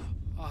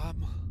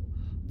 I'm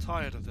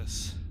tired of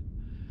this.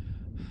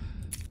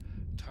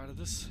 Tired of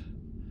this?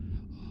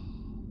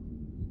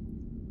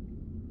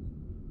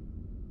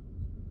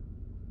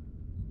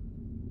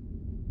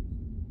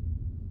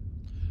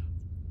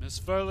 Miss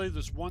Furley,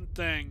 there's one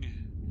thing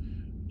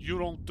you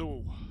don't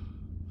do,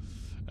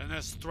 and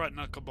that's threaten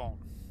a cabone.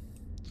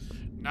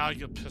 Now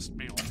you pissed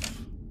me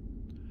off.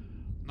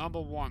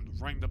 Number one,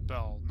 ring the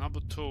bell. Number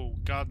two,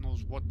 God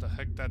knows what the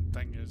heck that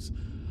thing is.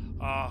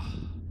 Uh,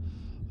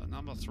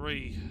 Number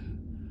 3.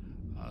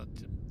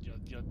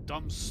 Your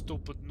dumb,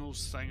 stupid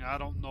news thing. I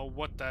don't know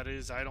what that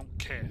is. I don't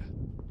care.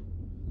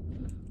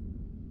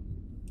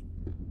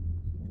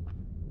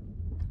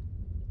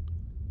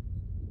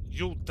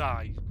 You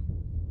die.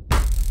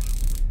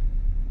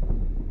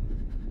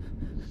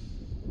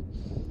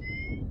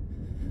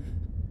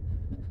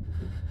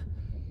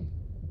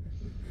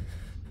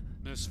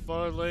 Miss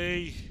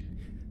Furley.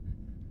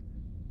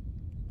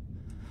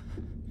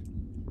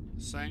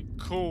 This ain't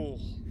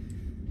cool.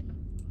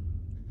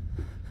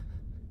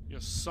 Your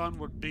son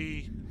would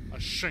be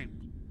ashamed.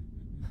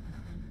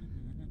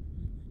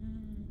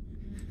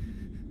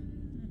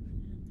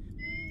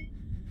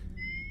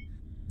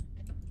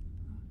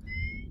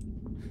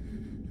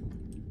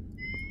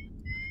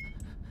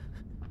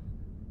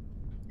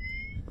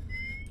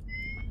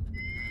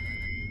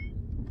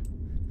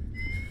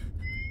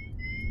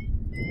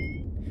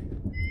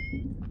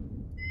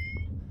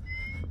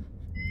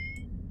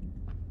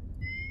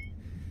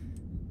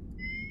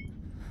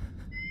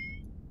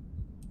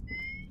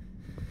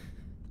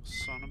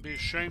 Son would be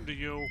ashamed of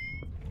you.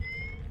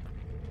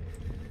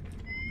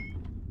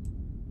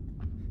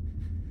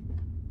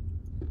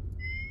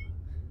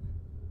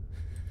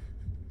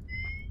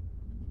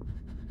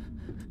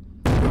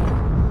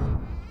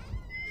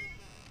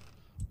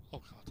 Oh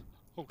God.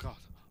 Oh God.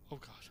 Oh God. Oh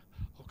God.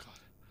 Oh God.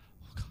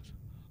 Oh God.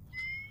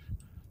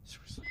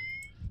 Seriously.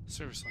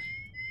 Seriously.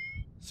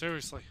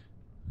 Seriously.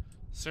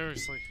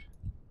 Seriously.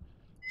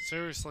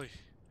 Seriously.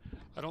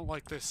 I don't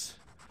like this.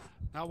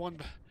 Not one.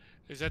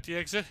 Is that the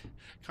exit?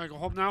 Can I go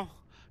home now?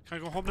 Can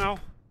I go home now?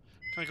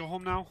 Can I go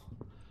home now?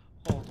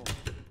 Oh, Lord.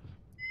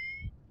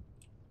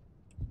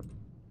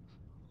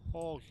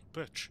 Oh, you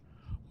bitch.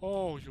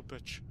 Oh, you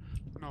bitch.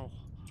 No.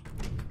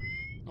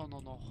 No, no,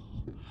 no.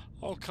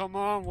 Oh, come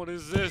on. What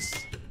is this?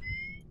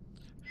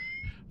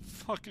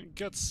 Fucking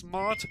get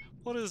smart.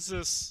 What is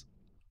this?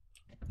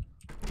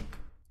 I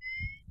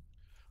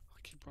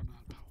keep running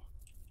out of power.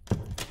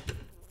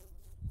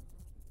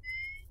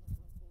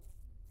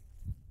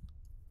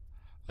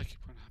 I keep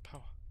running out of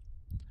power.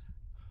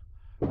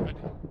 Ready?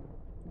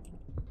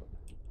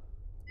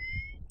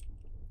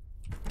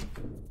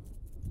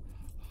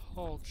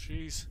 Oh,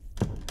 jeez.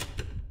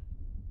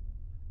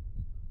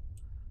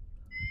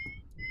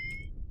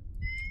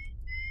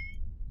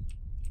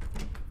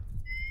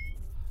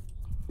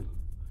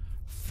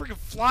 Friggin'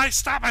 fly,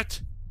 stop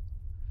it!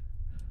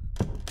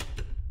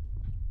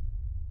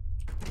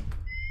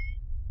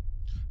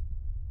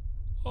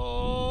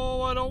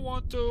 Oh, I don't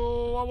want to.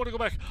 I want to go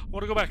back. I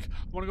want to go back.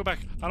 I want to go back.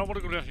 I don't want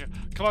to go down here.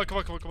 Come on, come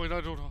on, come on, come on.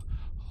 I don't know.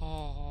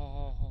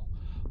 Oh,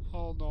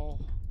 oh no.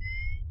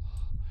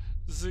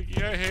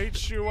 Ziggy, I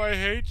hate you. I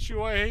hate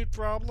you. I hate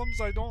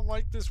problems. I don't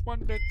like this one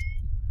bit.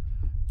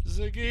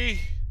 Ziggy.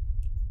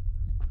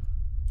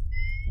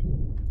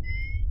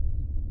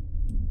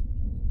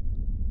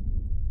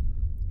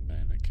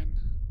 Mannequin.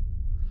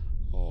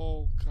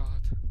 Oh,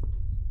 God.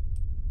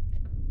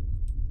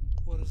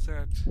 What is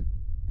that?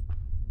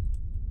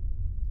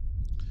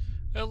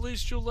 At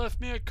least you left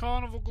me a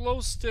carnival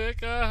glow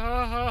stick. Ah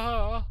ha ha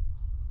ha.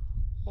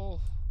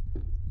 Oh.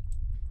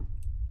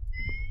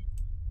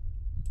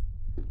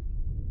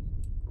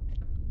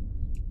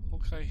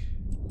 Okay.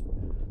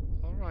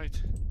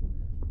 Alright.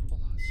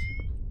 Hold on.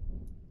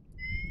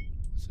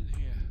 What's in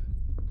here?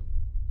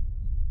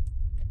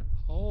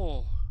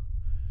 Oh.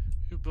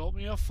 You built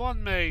me a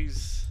fun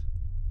maze.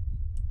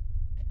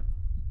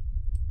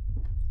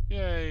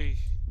 Yay.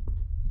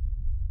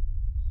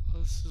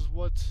 This is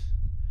what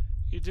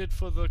you did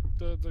for the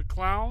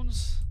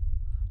clowns?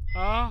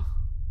 Huh?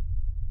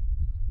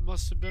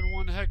 Must have been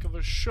one heck of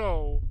a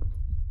show.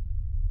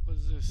 What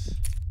is this?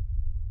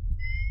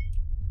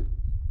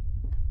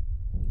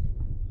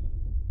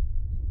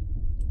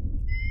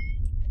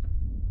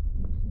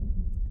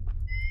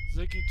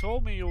 Ziggy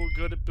told me you were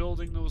good at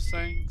building those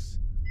things.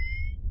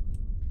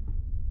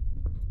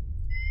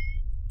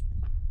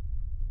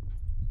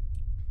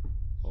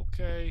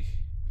 Okay.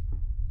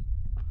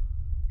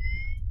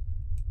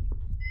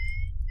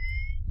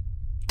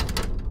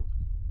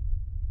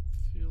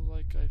 Feel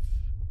like I've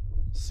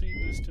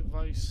seen this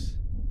device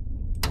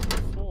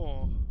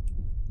before.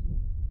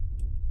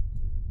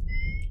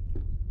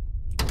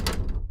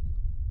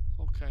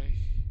 Okay.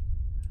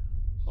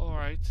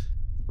 Alright.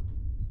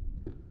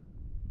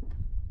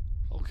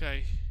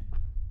 Okay.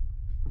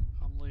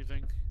 I'm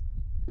leaving.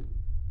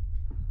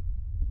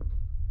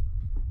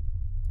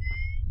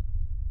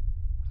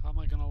 How am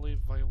I gonna leave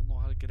if I don't know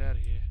how to get out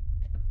of here?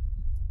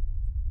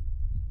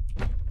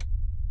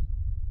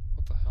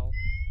 What the hell?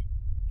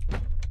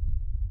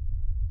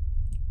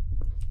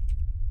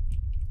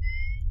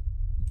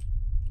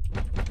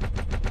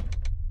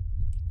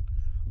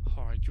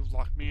 Alright, you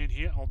locked me in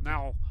here. Oh,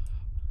 now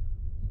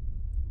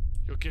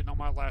you're getting on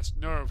my last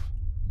nerve.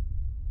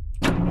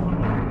 Okay.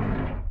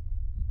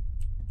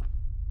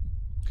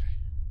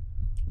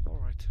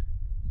 Alright.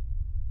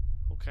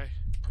 Okay.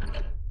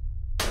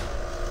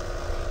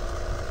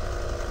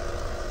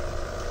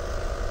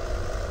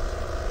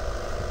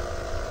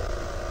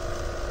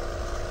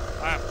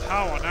 I have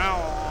power now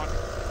on.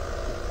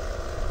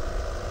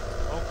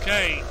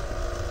 Okay.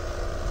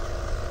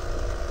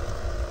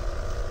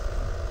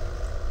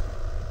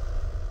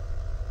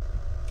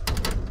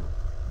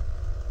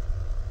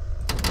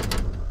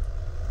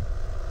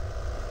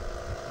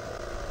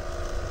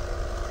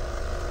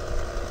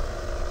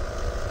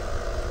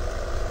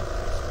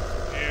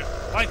 Here,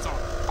 lights on.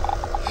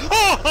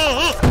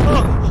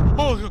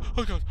 Oh god,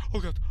 oh god, oh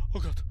god, oh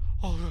god,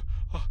 oh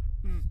god.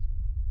 Mm.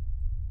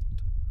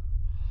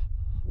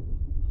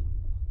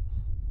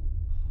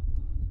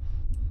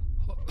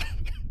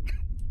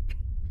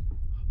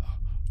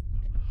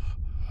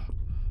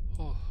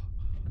 Oh.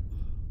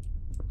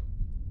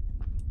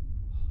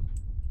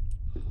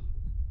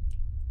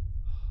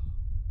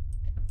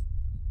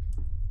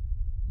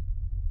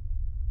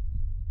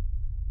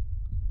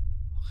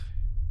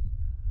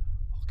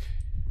 Okay.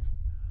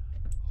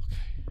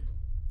 Okay.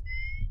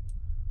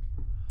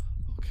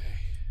 Okay.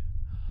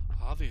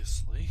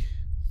 Obviously,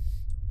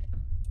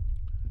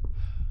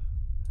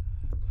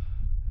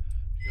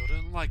 you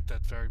didn't like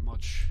that very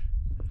much,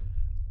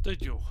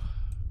 did you?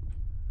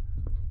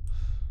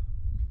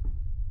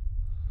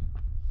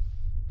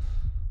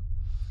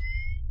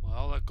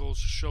 Well, that goes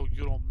to show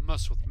you don't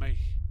mess with me.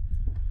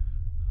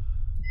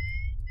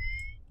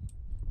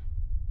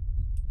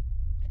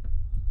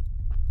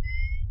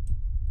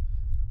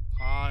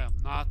 I am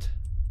not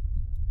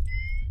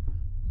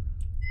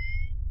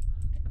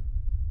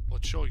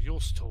what you're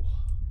used to.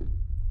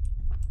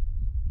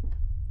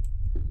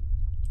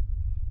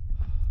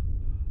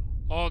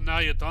 Oh, now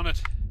you done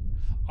it.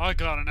 I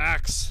got an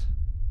axe.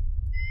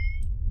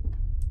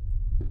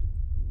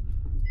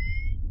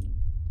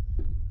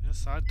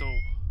 Yes, I do.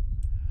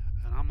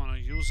 And I'm gonna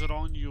use it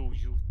on you,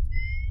 you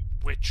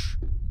witch.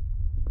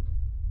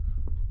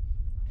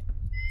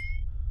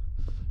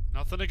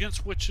 Nothing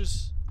against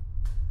witches.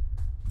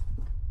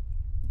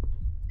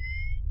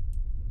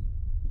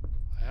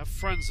 I have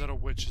friends that are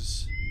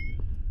witches.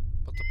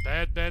 But the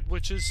bad, bad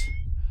witches,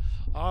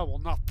 I will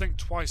not think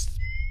twice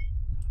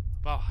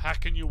about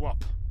hacking you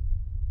up.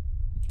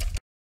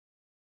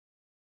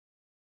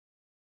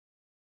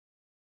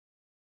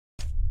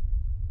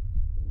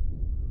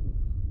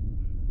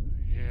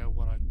 Yeah,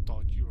 what I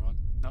thought. You're a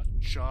nut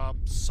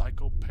job,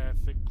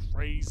 psychopathic,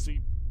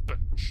 crazy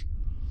bitch.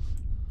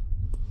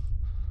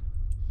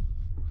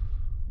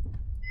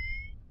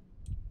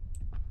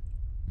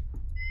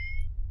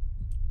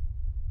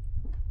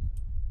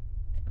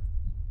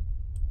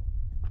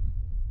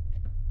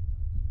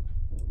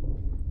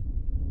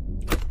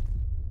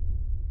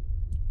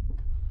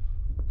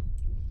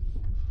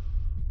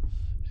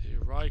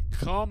 Here I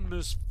come,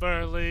 Miss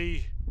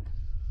Fairley.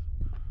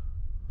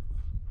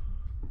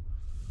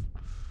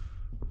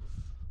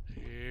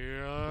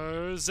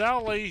 Here's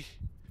Allie.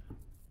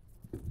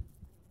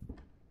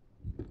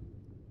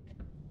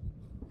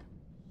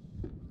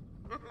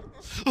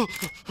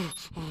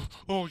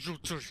 Oh, you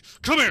two.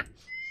 Come here.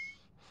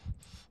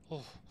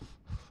 Oh.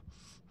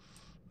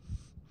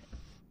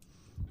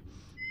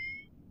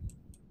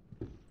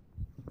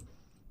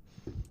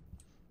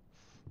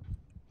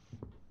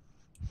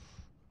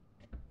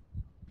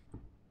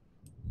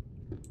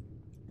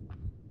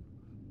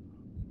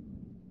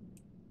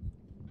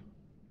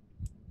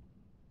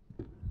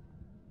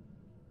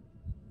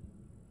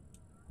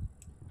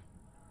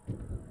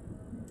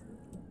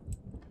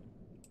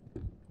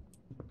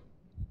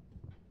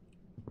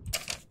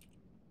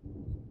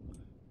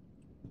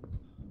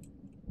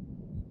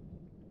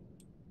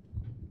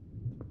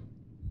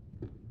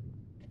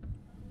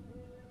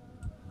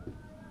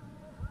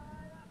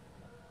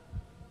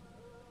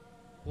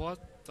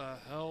 What the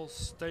hell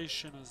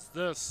station is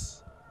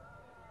this?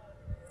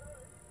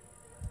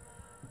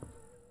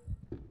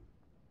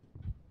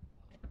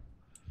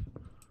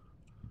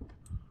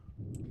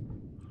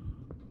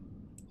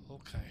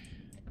 Okay.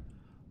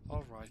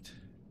 Alright.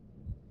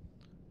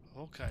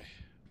 Okay.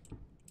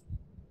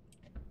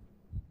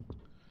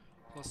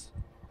 Plus,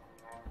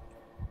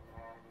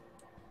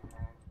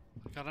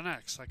 I got an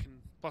axe. I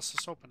can bust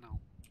this open now.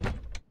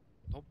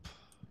 Nope.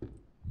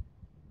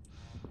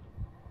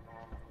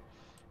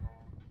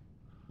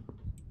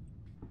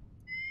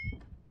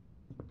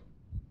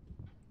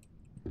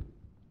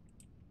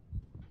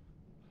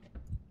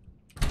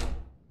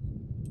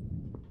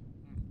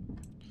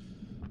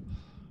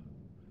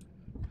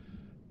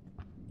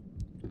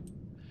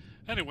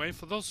 Anyway,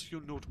 for those of you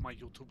new to my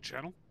YouTube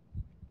channel,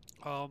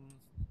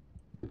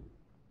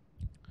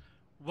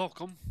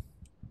 welcome.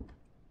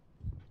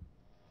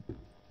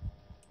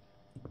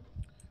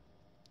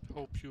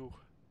 Hope you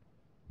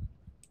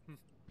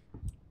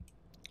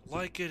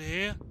like it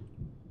here.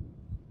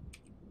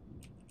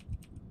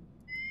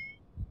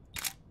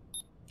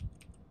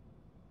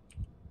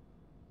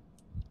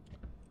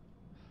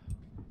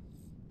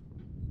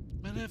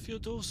 And if you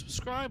do,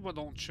 subscribe, why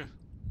don't you?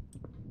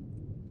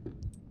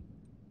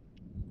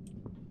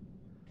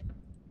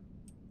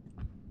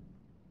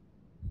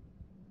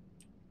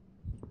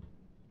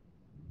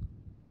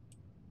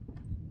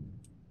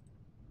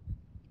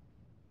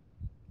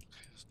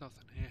 Okay, there's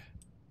nothing here.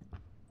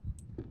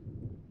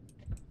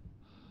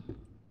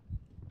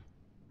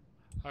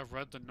 I've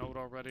read the note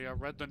already. I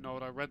read the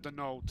note. I read the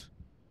note.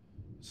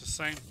 It's the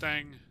same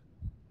thing.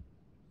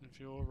 If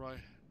you were right.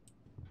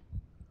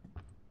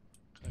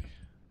 Okay.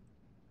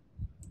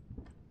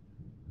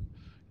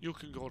 You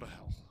can go to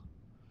hell.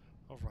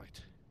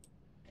 Alright.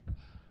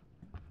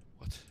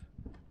 What?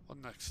 What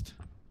next?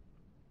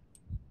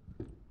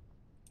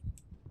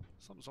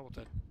 Something's up with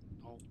that.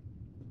 No.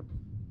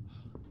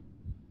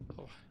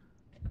 Oh.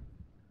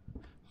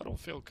 I don't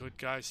feel good,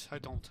 guys. I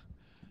don't.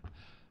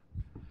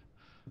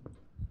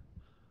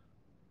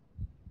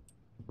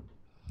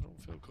 I don't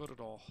feel good at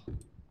all.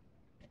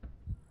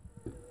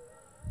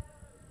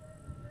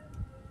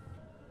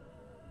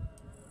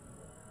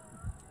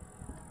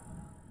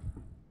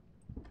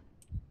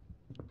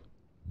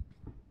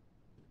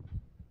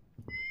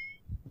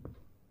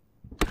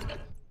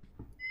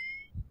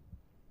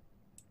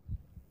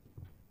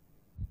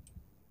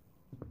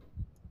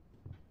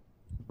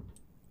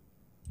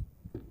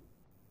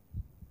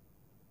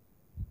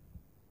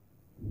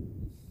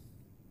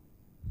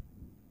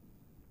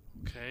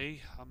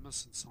 Okay, I'm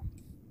missing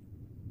something.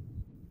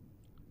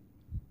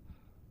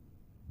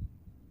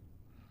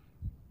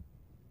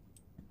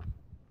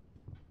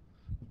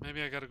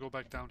 Maybe I gotta go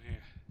back down here.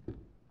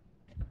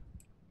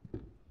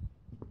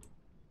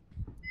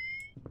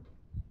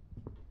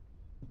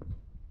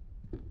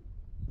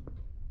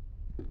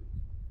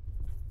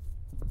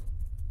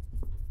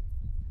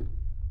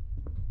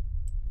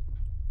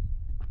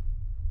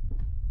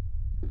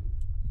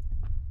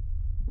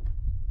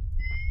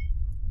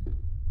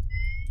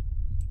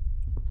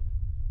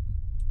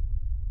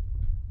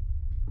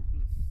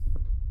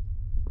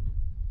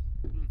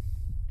 Hmm.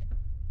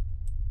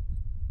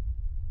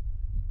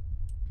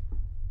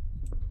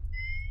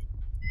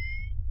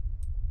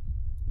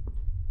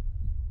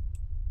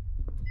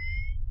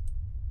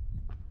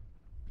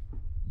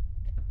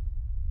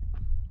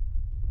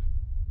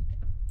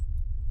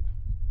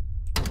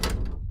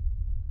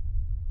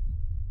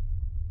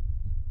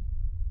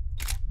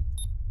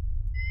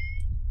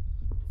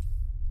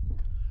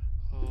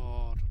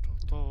 Oh,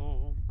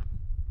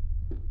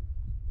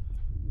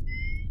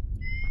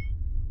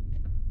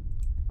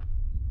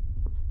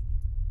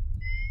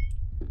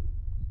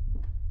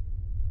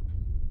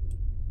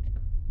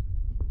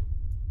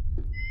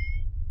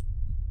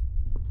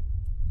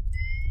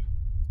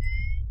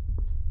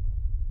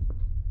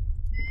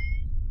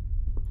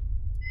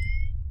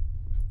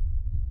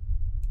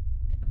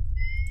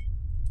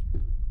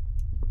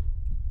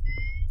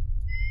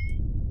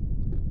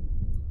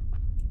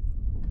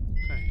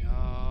 okay,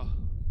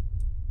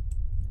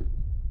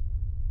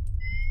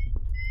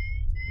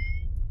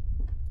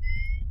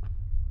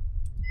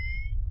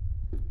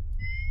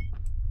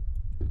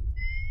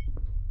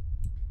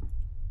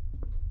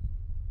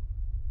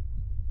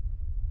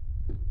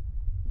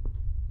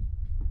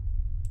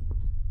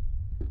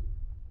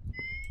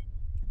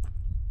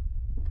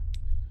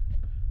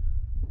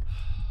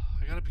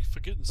 I gotta be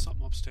forgetting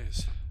something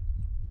upstairs.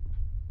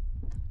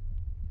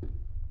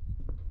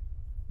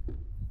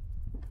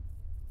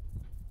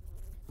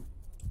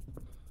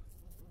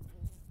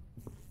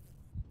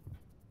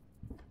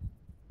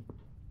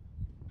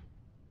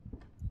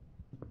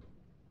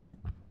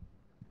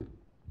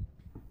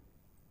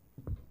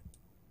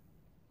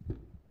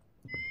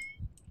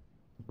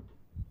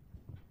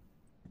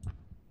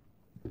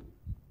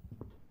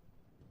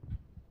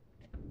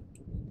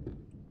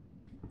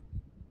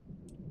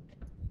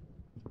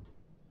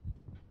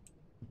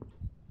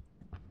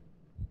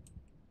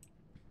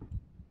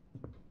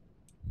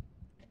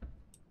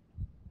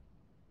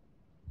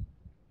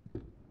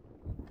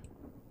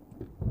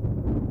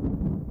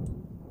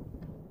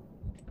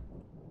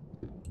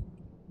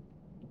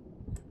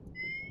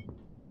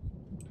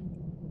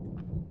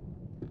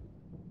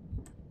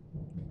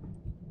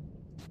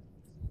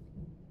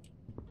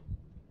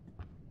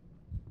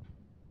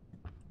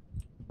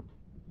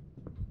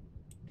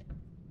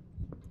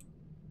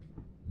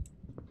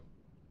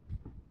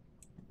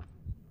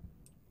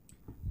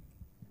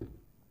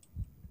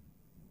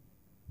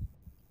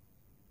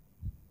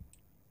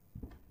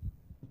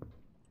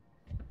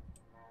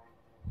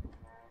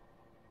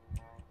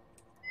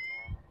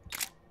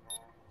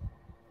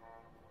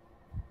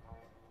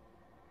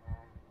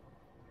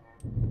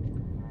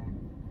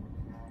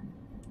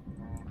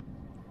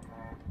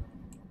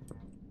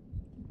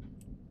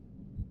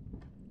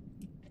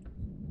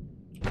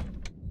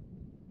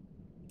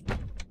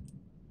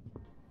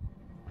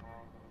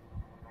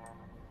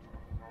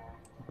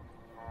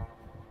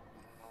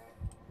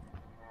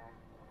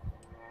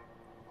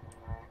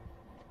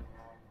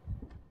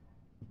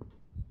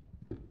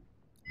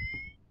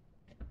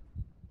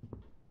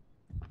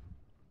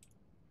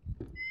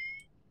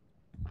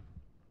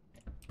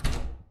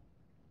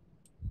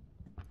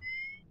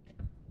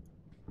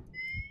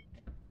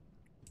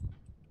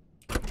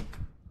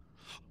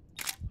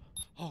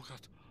 Oh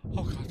god.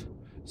 Oh god.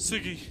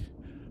 Siggy.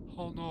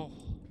 Oh no.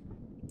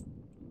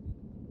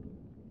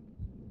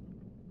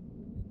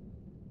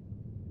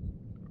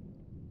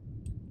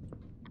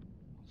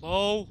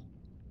 Hello?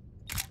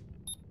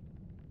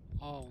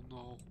 Oh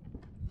no.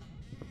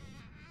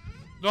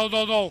 No,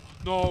 no, no,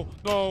 no,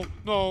 no,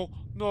 no,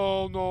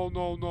 no, no,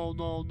 no, no,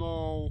 no,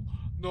 no.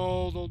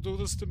 No, don't do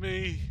this to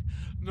me.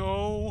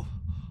 No.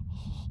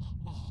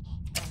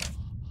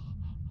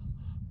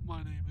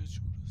 My name is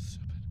Judas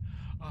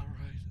Sippin.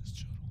 Alright, it's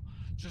Juddle.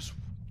 Just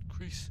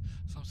Grease,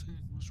 something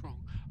was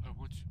wrong. I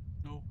want you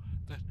to know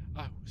that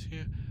I was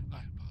here.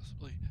 I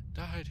possibly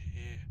died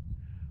here.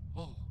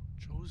 Oh,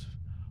 Joseph.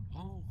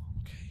 Oh,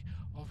 okay.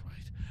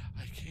 Alright.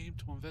 I came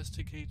to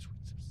investigate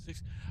Sweet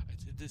 66. I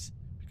did this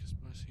because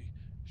Mercy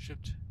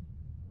shipped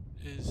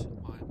is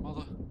my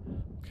mother.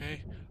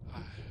 Okay?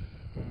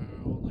 Her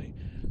only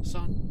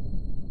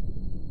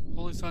son.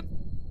 Only son.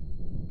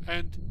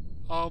 And,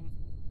 uh,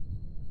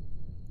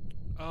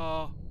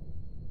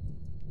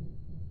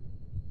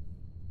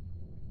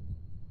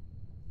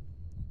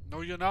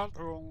 no, you're not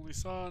her only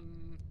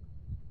son.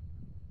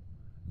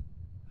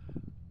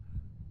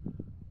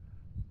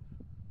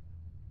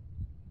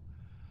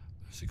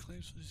 Mercy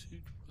claims it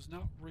was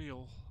not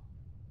real.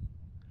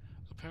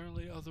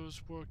 Apparently,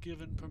 others were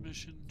given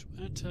permission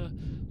to enter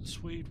the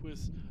suite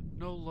with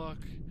no luck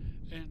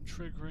in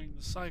triggering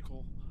the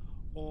cycle.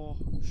 Or,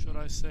 should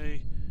I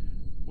say,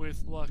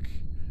 with luck,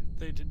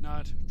 they did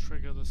not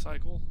trigger the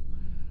cycle.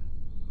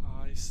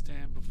 I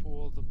stand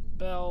before the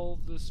bell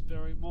this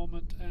very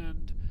moment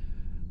and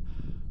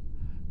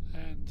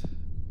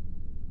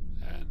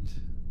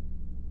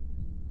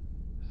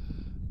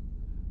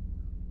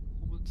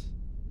moment.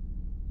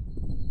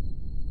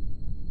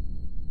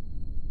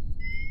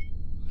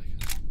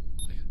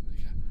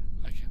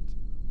 I can't.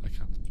 I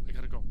can't. I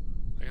gotta go.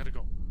 I gotta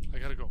go. I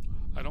gotta go.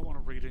 I don't want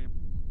to read him.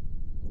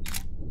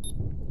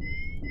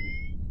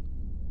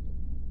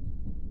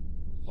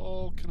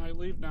 Oh, can I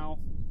leave now?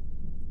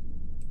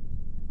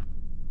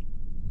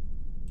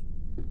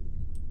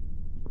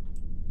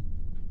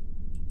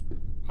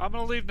 I'm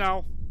gonna leave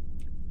now.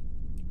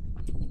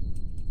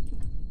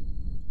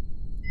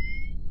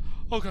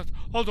 Oh god.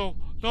 Oh no.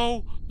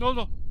 No. No,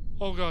 no.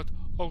 Oh god.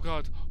 Oh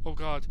god. Oh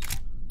god.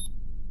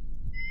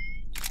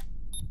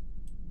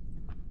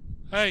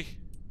 Hey.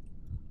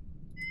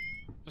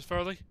 Miss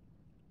Farley?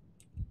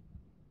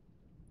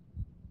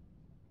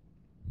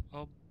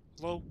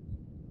 Hello?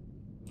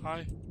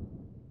 Hi?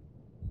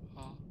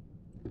 Uh,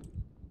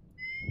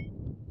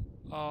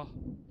 uh,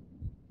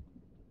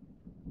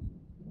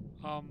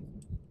 um,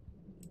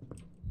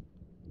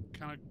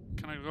 can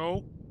I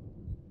go?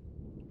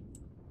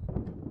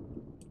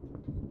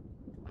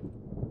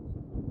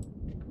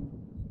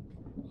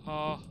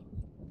 Uh,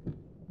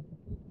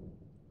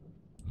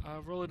 I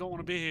really don't want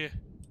to be here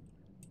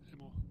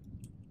anymore.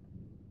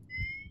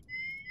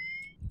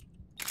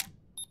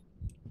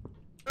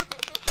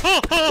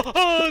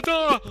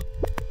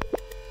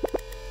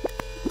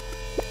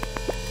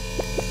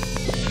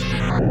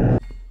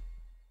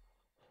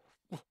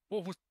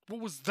 What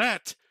was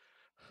that?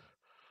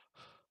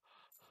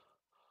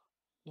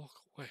 Walk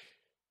away.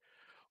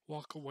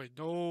 Walk away.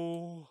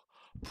 No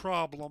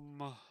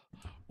problem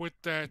with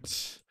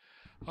that.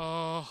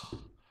 Uh,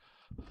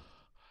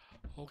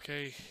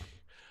 okay.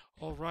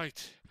 All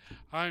right.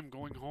 I'm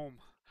going home.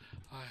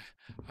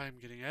 I'm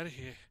getting out of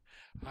here.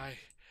 I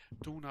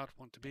do not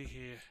want to be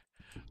here.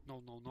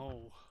 No, no,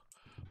 no.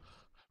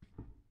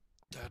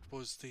 That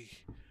was the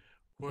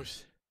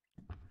worst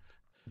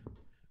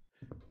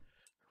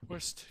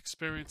worst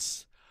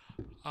experience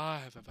I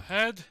have ever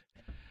had.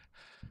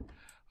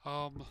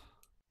 Um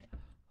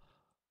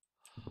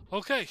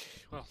okay,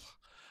 well,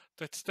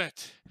 that's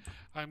that.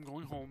 I'm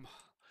going home.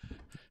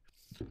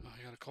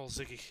 I gotta call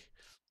Ziggy.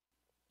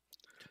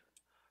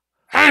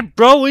 Hey,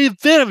 bro, where you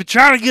been? I've been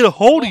trying to get a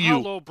hold Well, of you.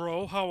 hello,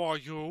 bro. How are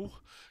you?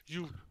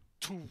 You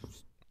two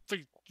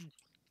you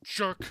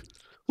jerk.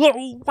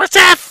 What's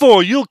that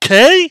for? You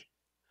okay?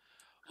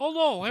 Oh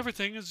no,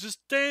 everything is just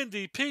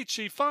dandy,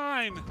 peachy,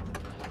 fine.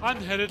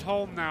 I'm headed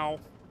home now.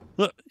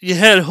 Look, you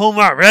headed home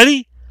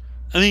already?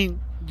 I mean,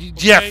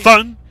 did you have Okay?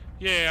 fun?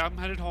 Yeah, I'm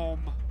headed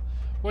home.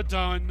 We're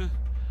done.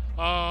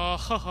 Ha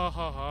ha ha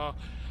ha.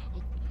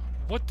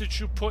 What did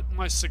you put in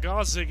my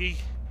cigar, Ziggy?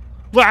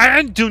 Well, I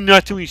didn't do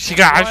nothing with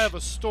Well, I cigars. have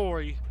a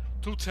story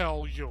to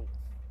tell you.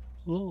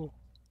 Oh.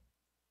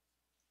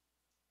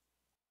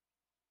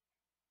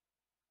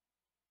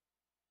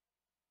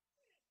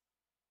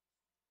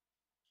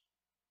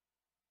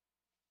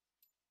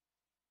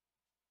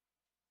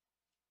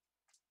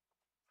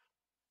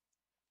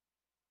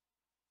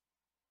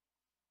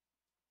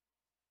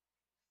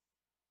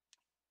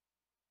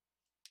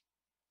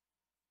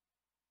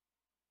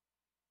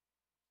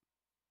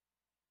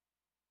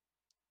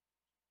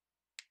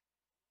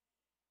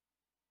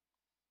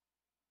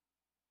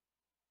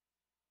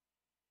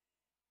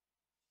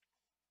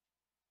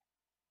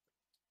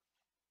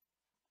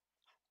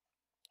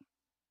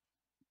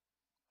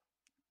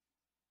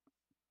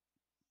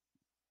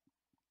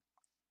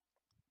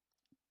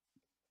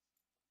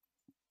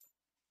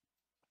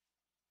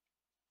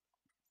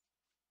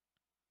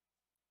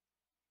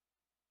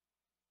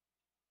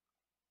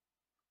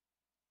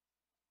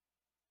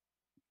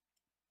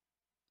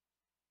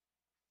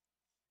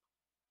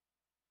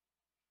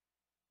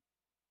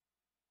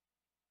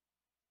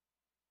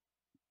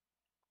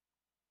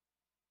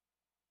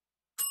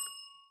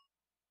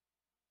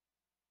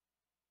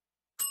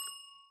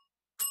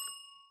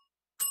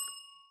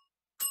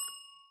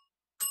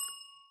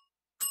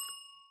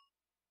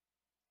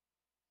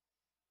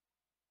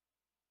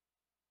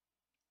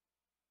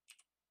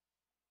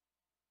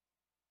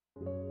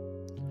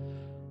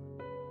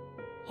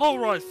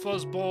 Alright,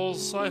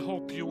 Fuzzballs, I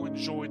hope you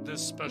enjoyed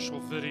this special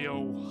video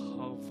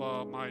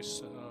of my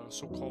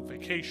so-called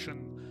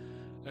vacation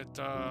that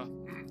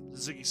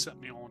Ziggy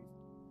sent me on.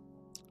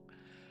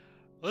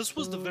 This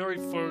was the very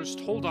first.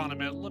 Hold on a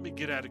minute, let me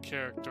get out of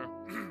character.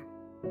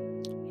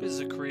 This is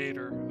the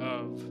creator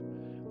of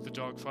the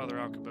Dogfather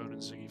Alcabone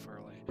and Ziggy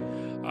Furley.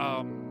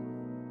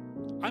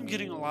 I'm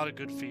getting a lot of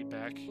good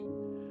feedback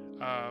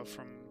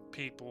from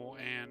people,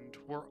 and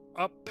we're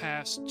up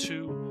past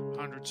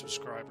 200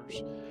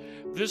 subscribers.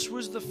 This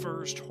was the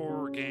first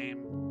horror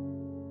game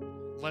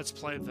Let's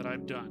Play that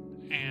I've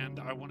done, and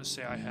I want to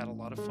say I had a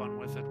lot of fun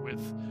with it,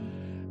 with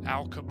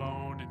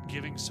Alcabone, and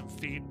giving some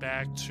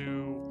feedback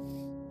to,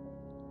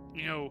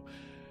 you know,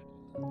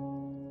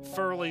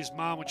 Furley's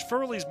mom, which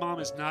Furley's mom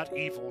is not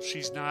evil.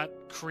 She's not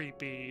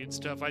creepy and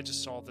stuff. I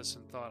just saw this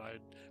and thought I'd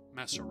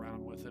mess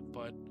around with it,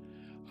 but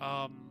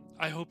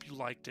I hope you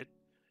liked it.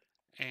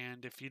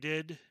 And if you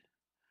did,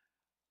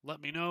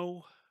 let me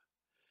know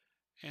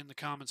in the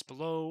comments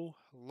below.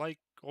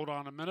 Hold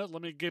on a minute.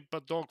 Let me get my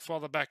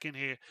Dogfather back in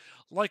here.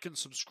 Like and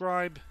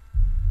subscribe.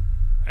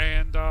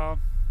 And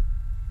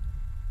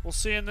we'll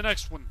see you in the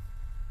next one.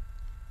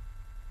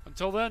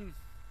 Until then,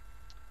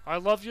 I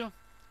love you.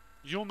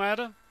 You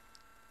matter.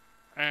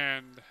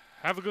 And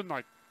have a good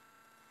night.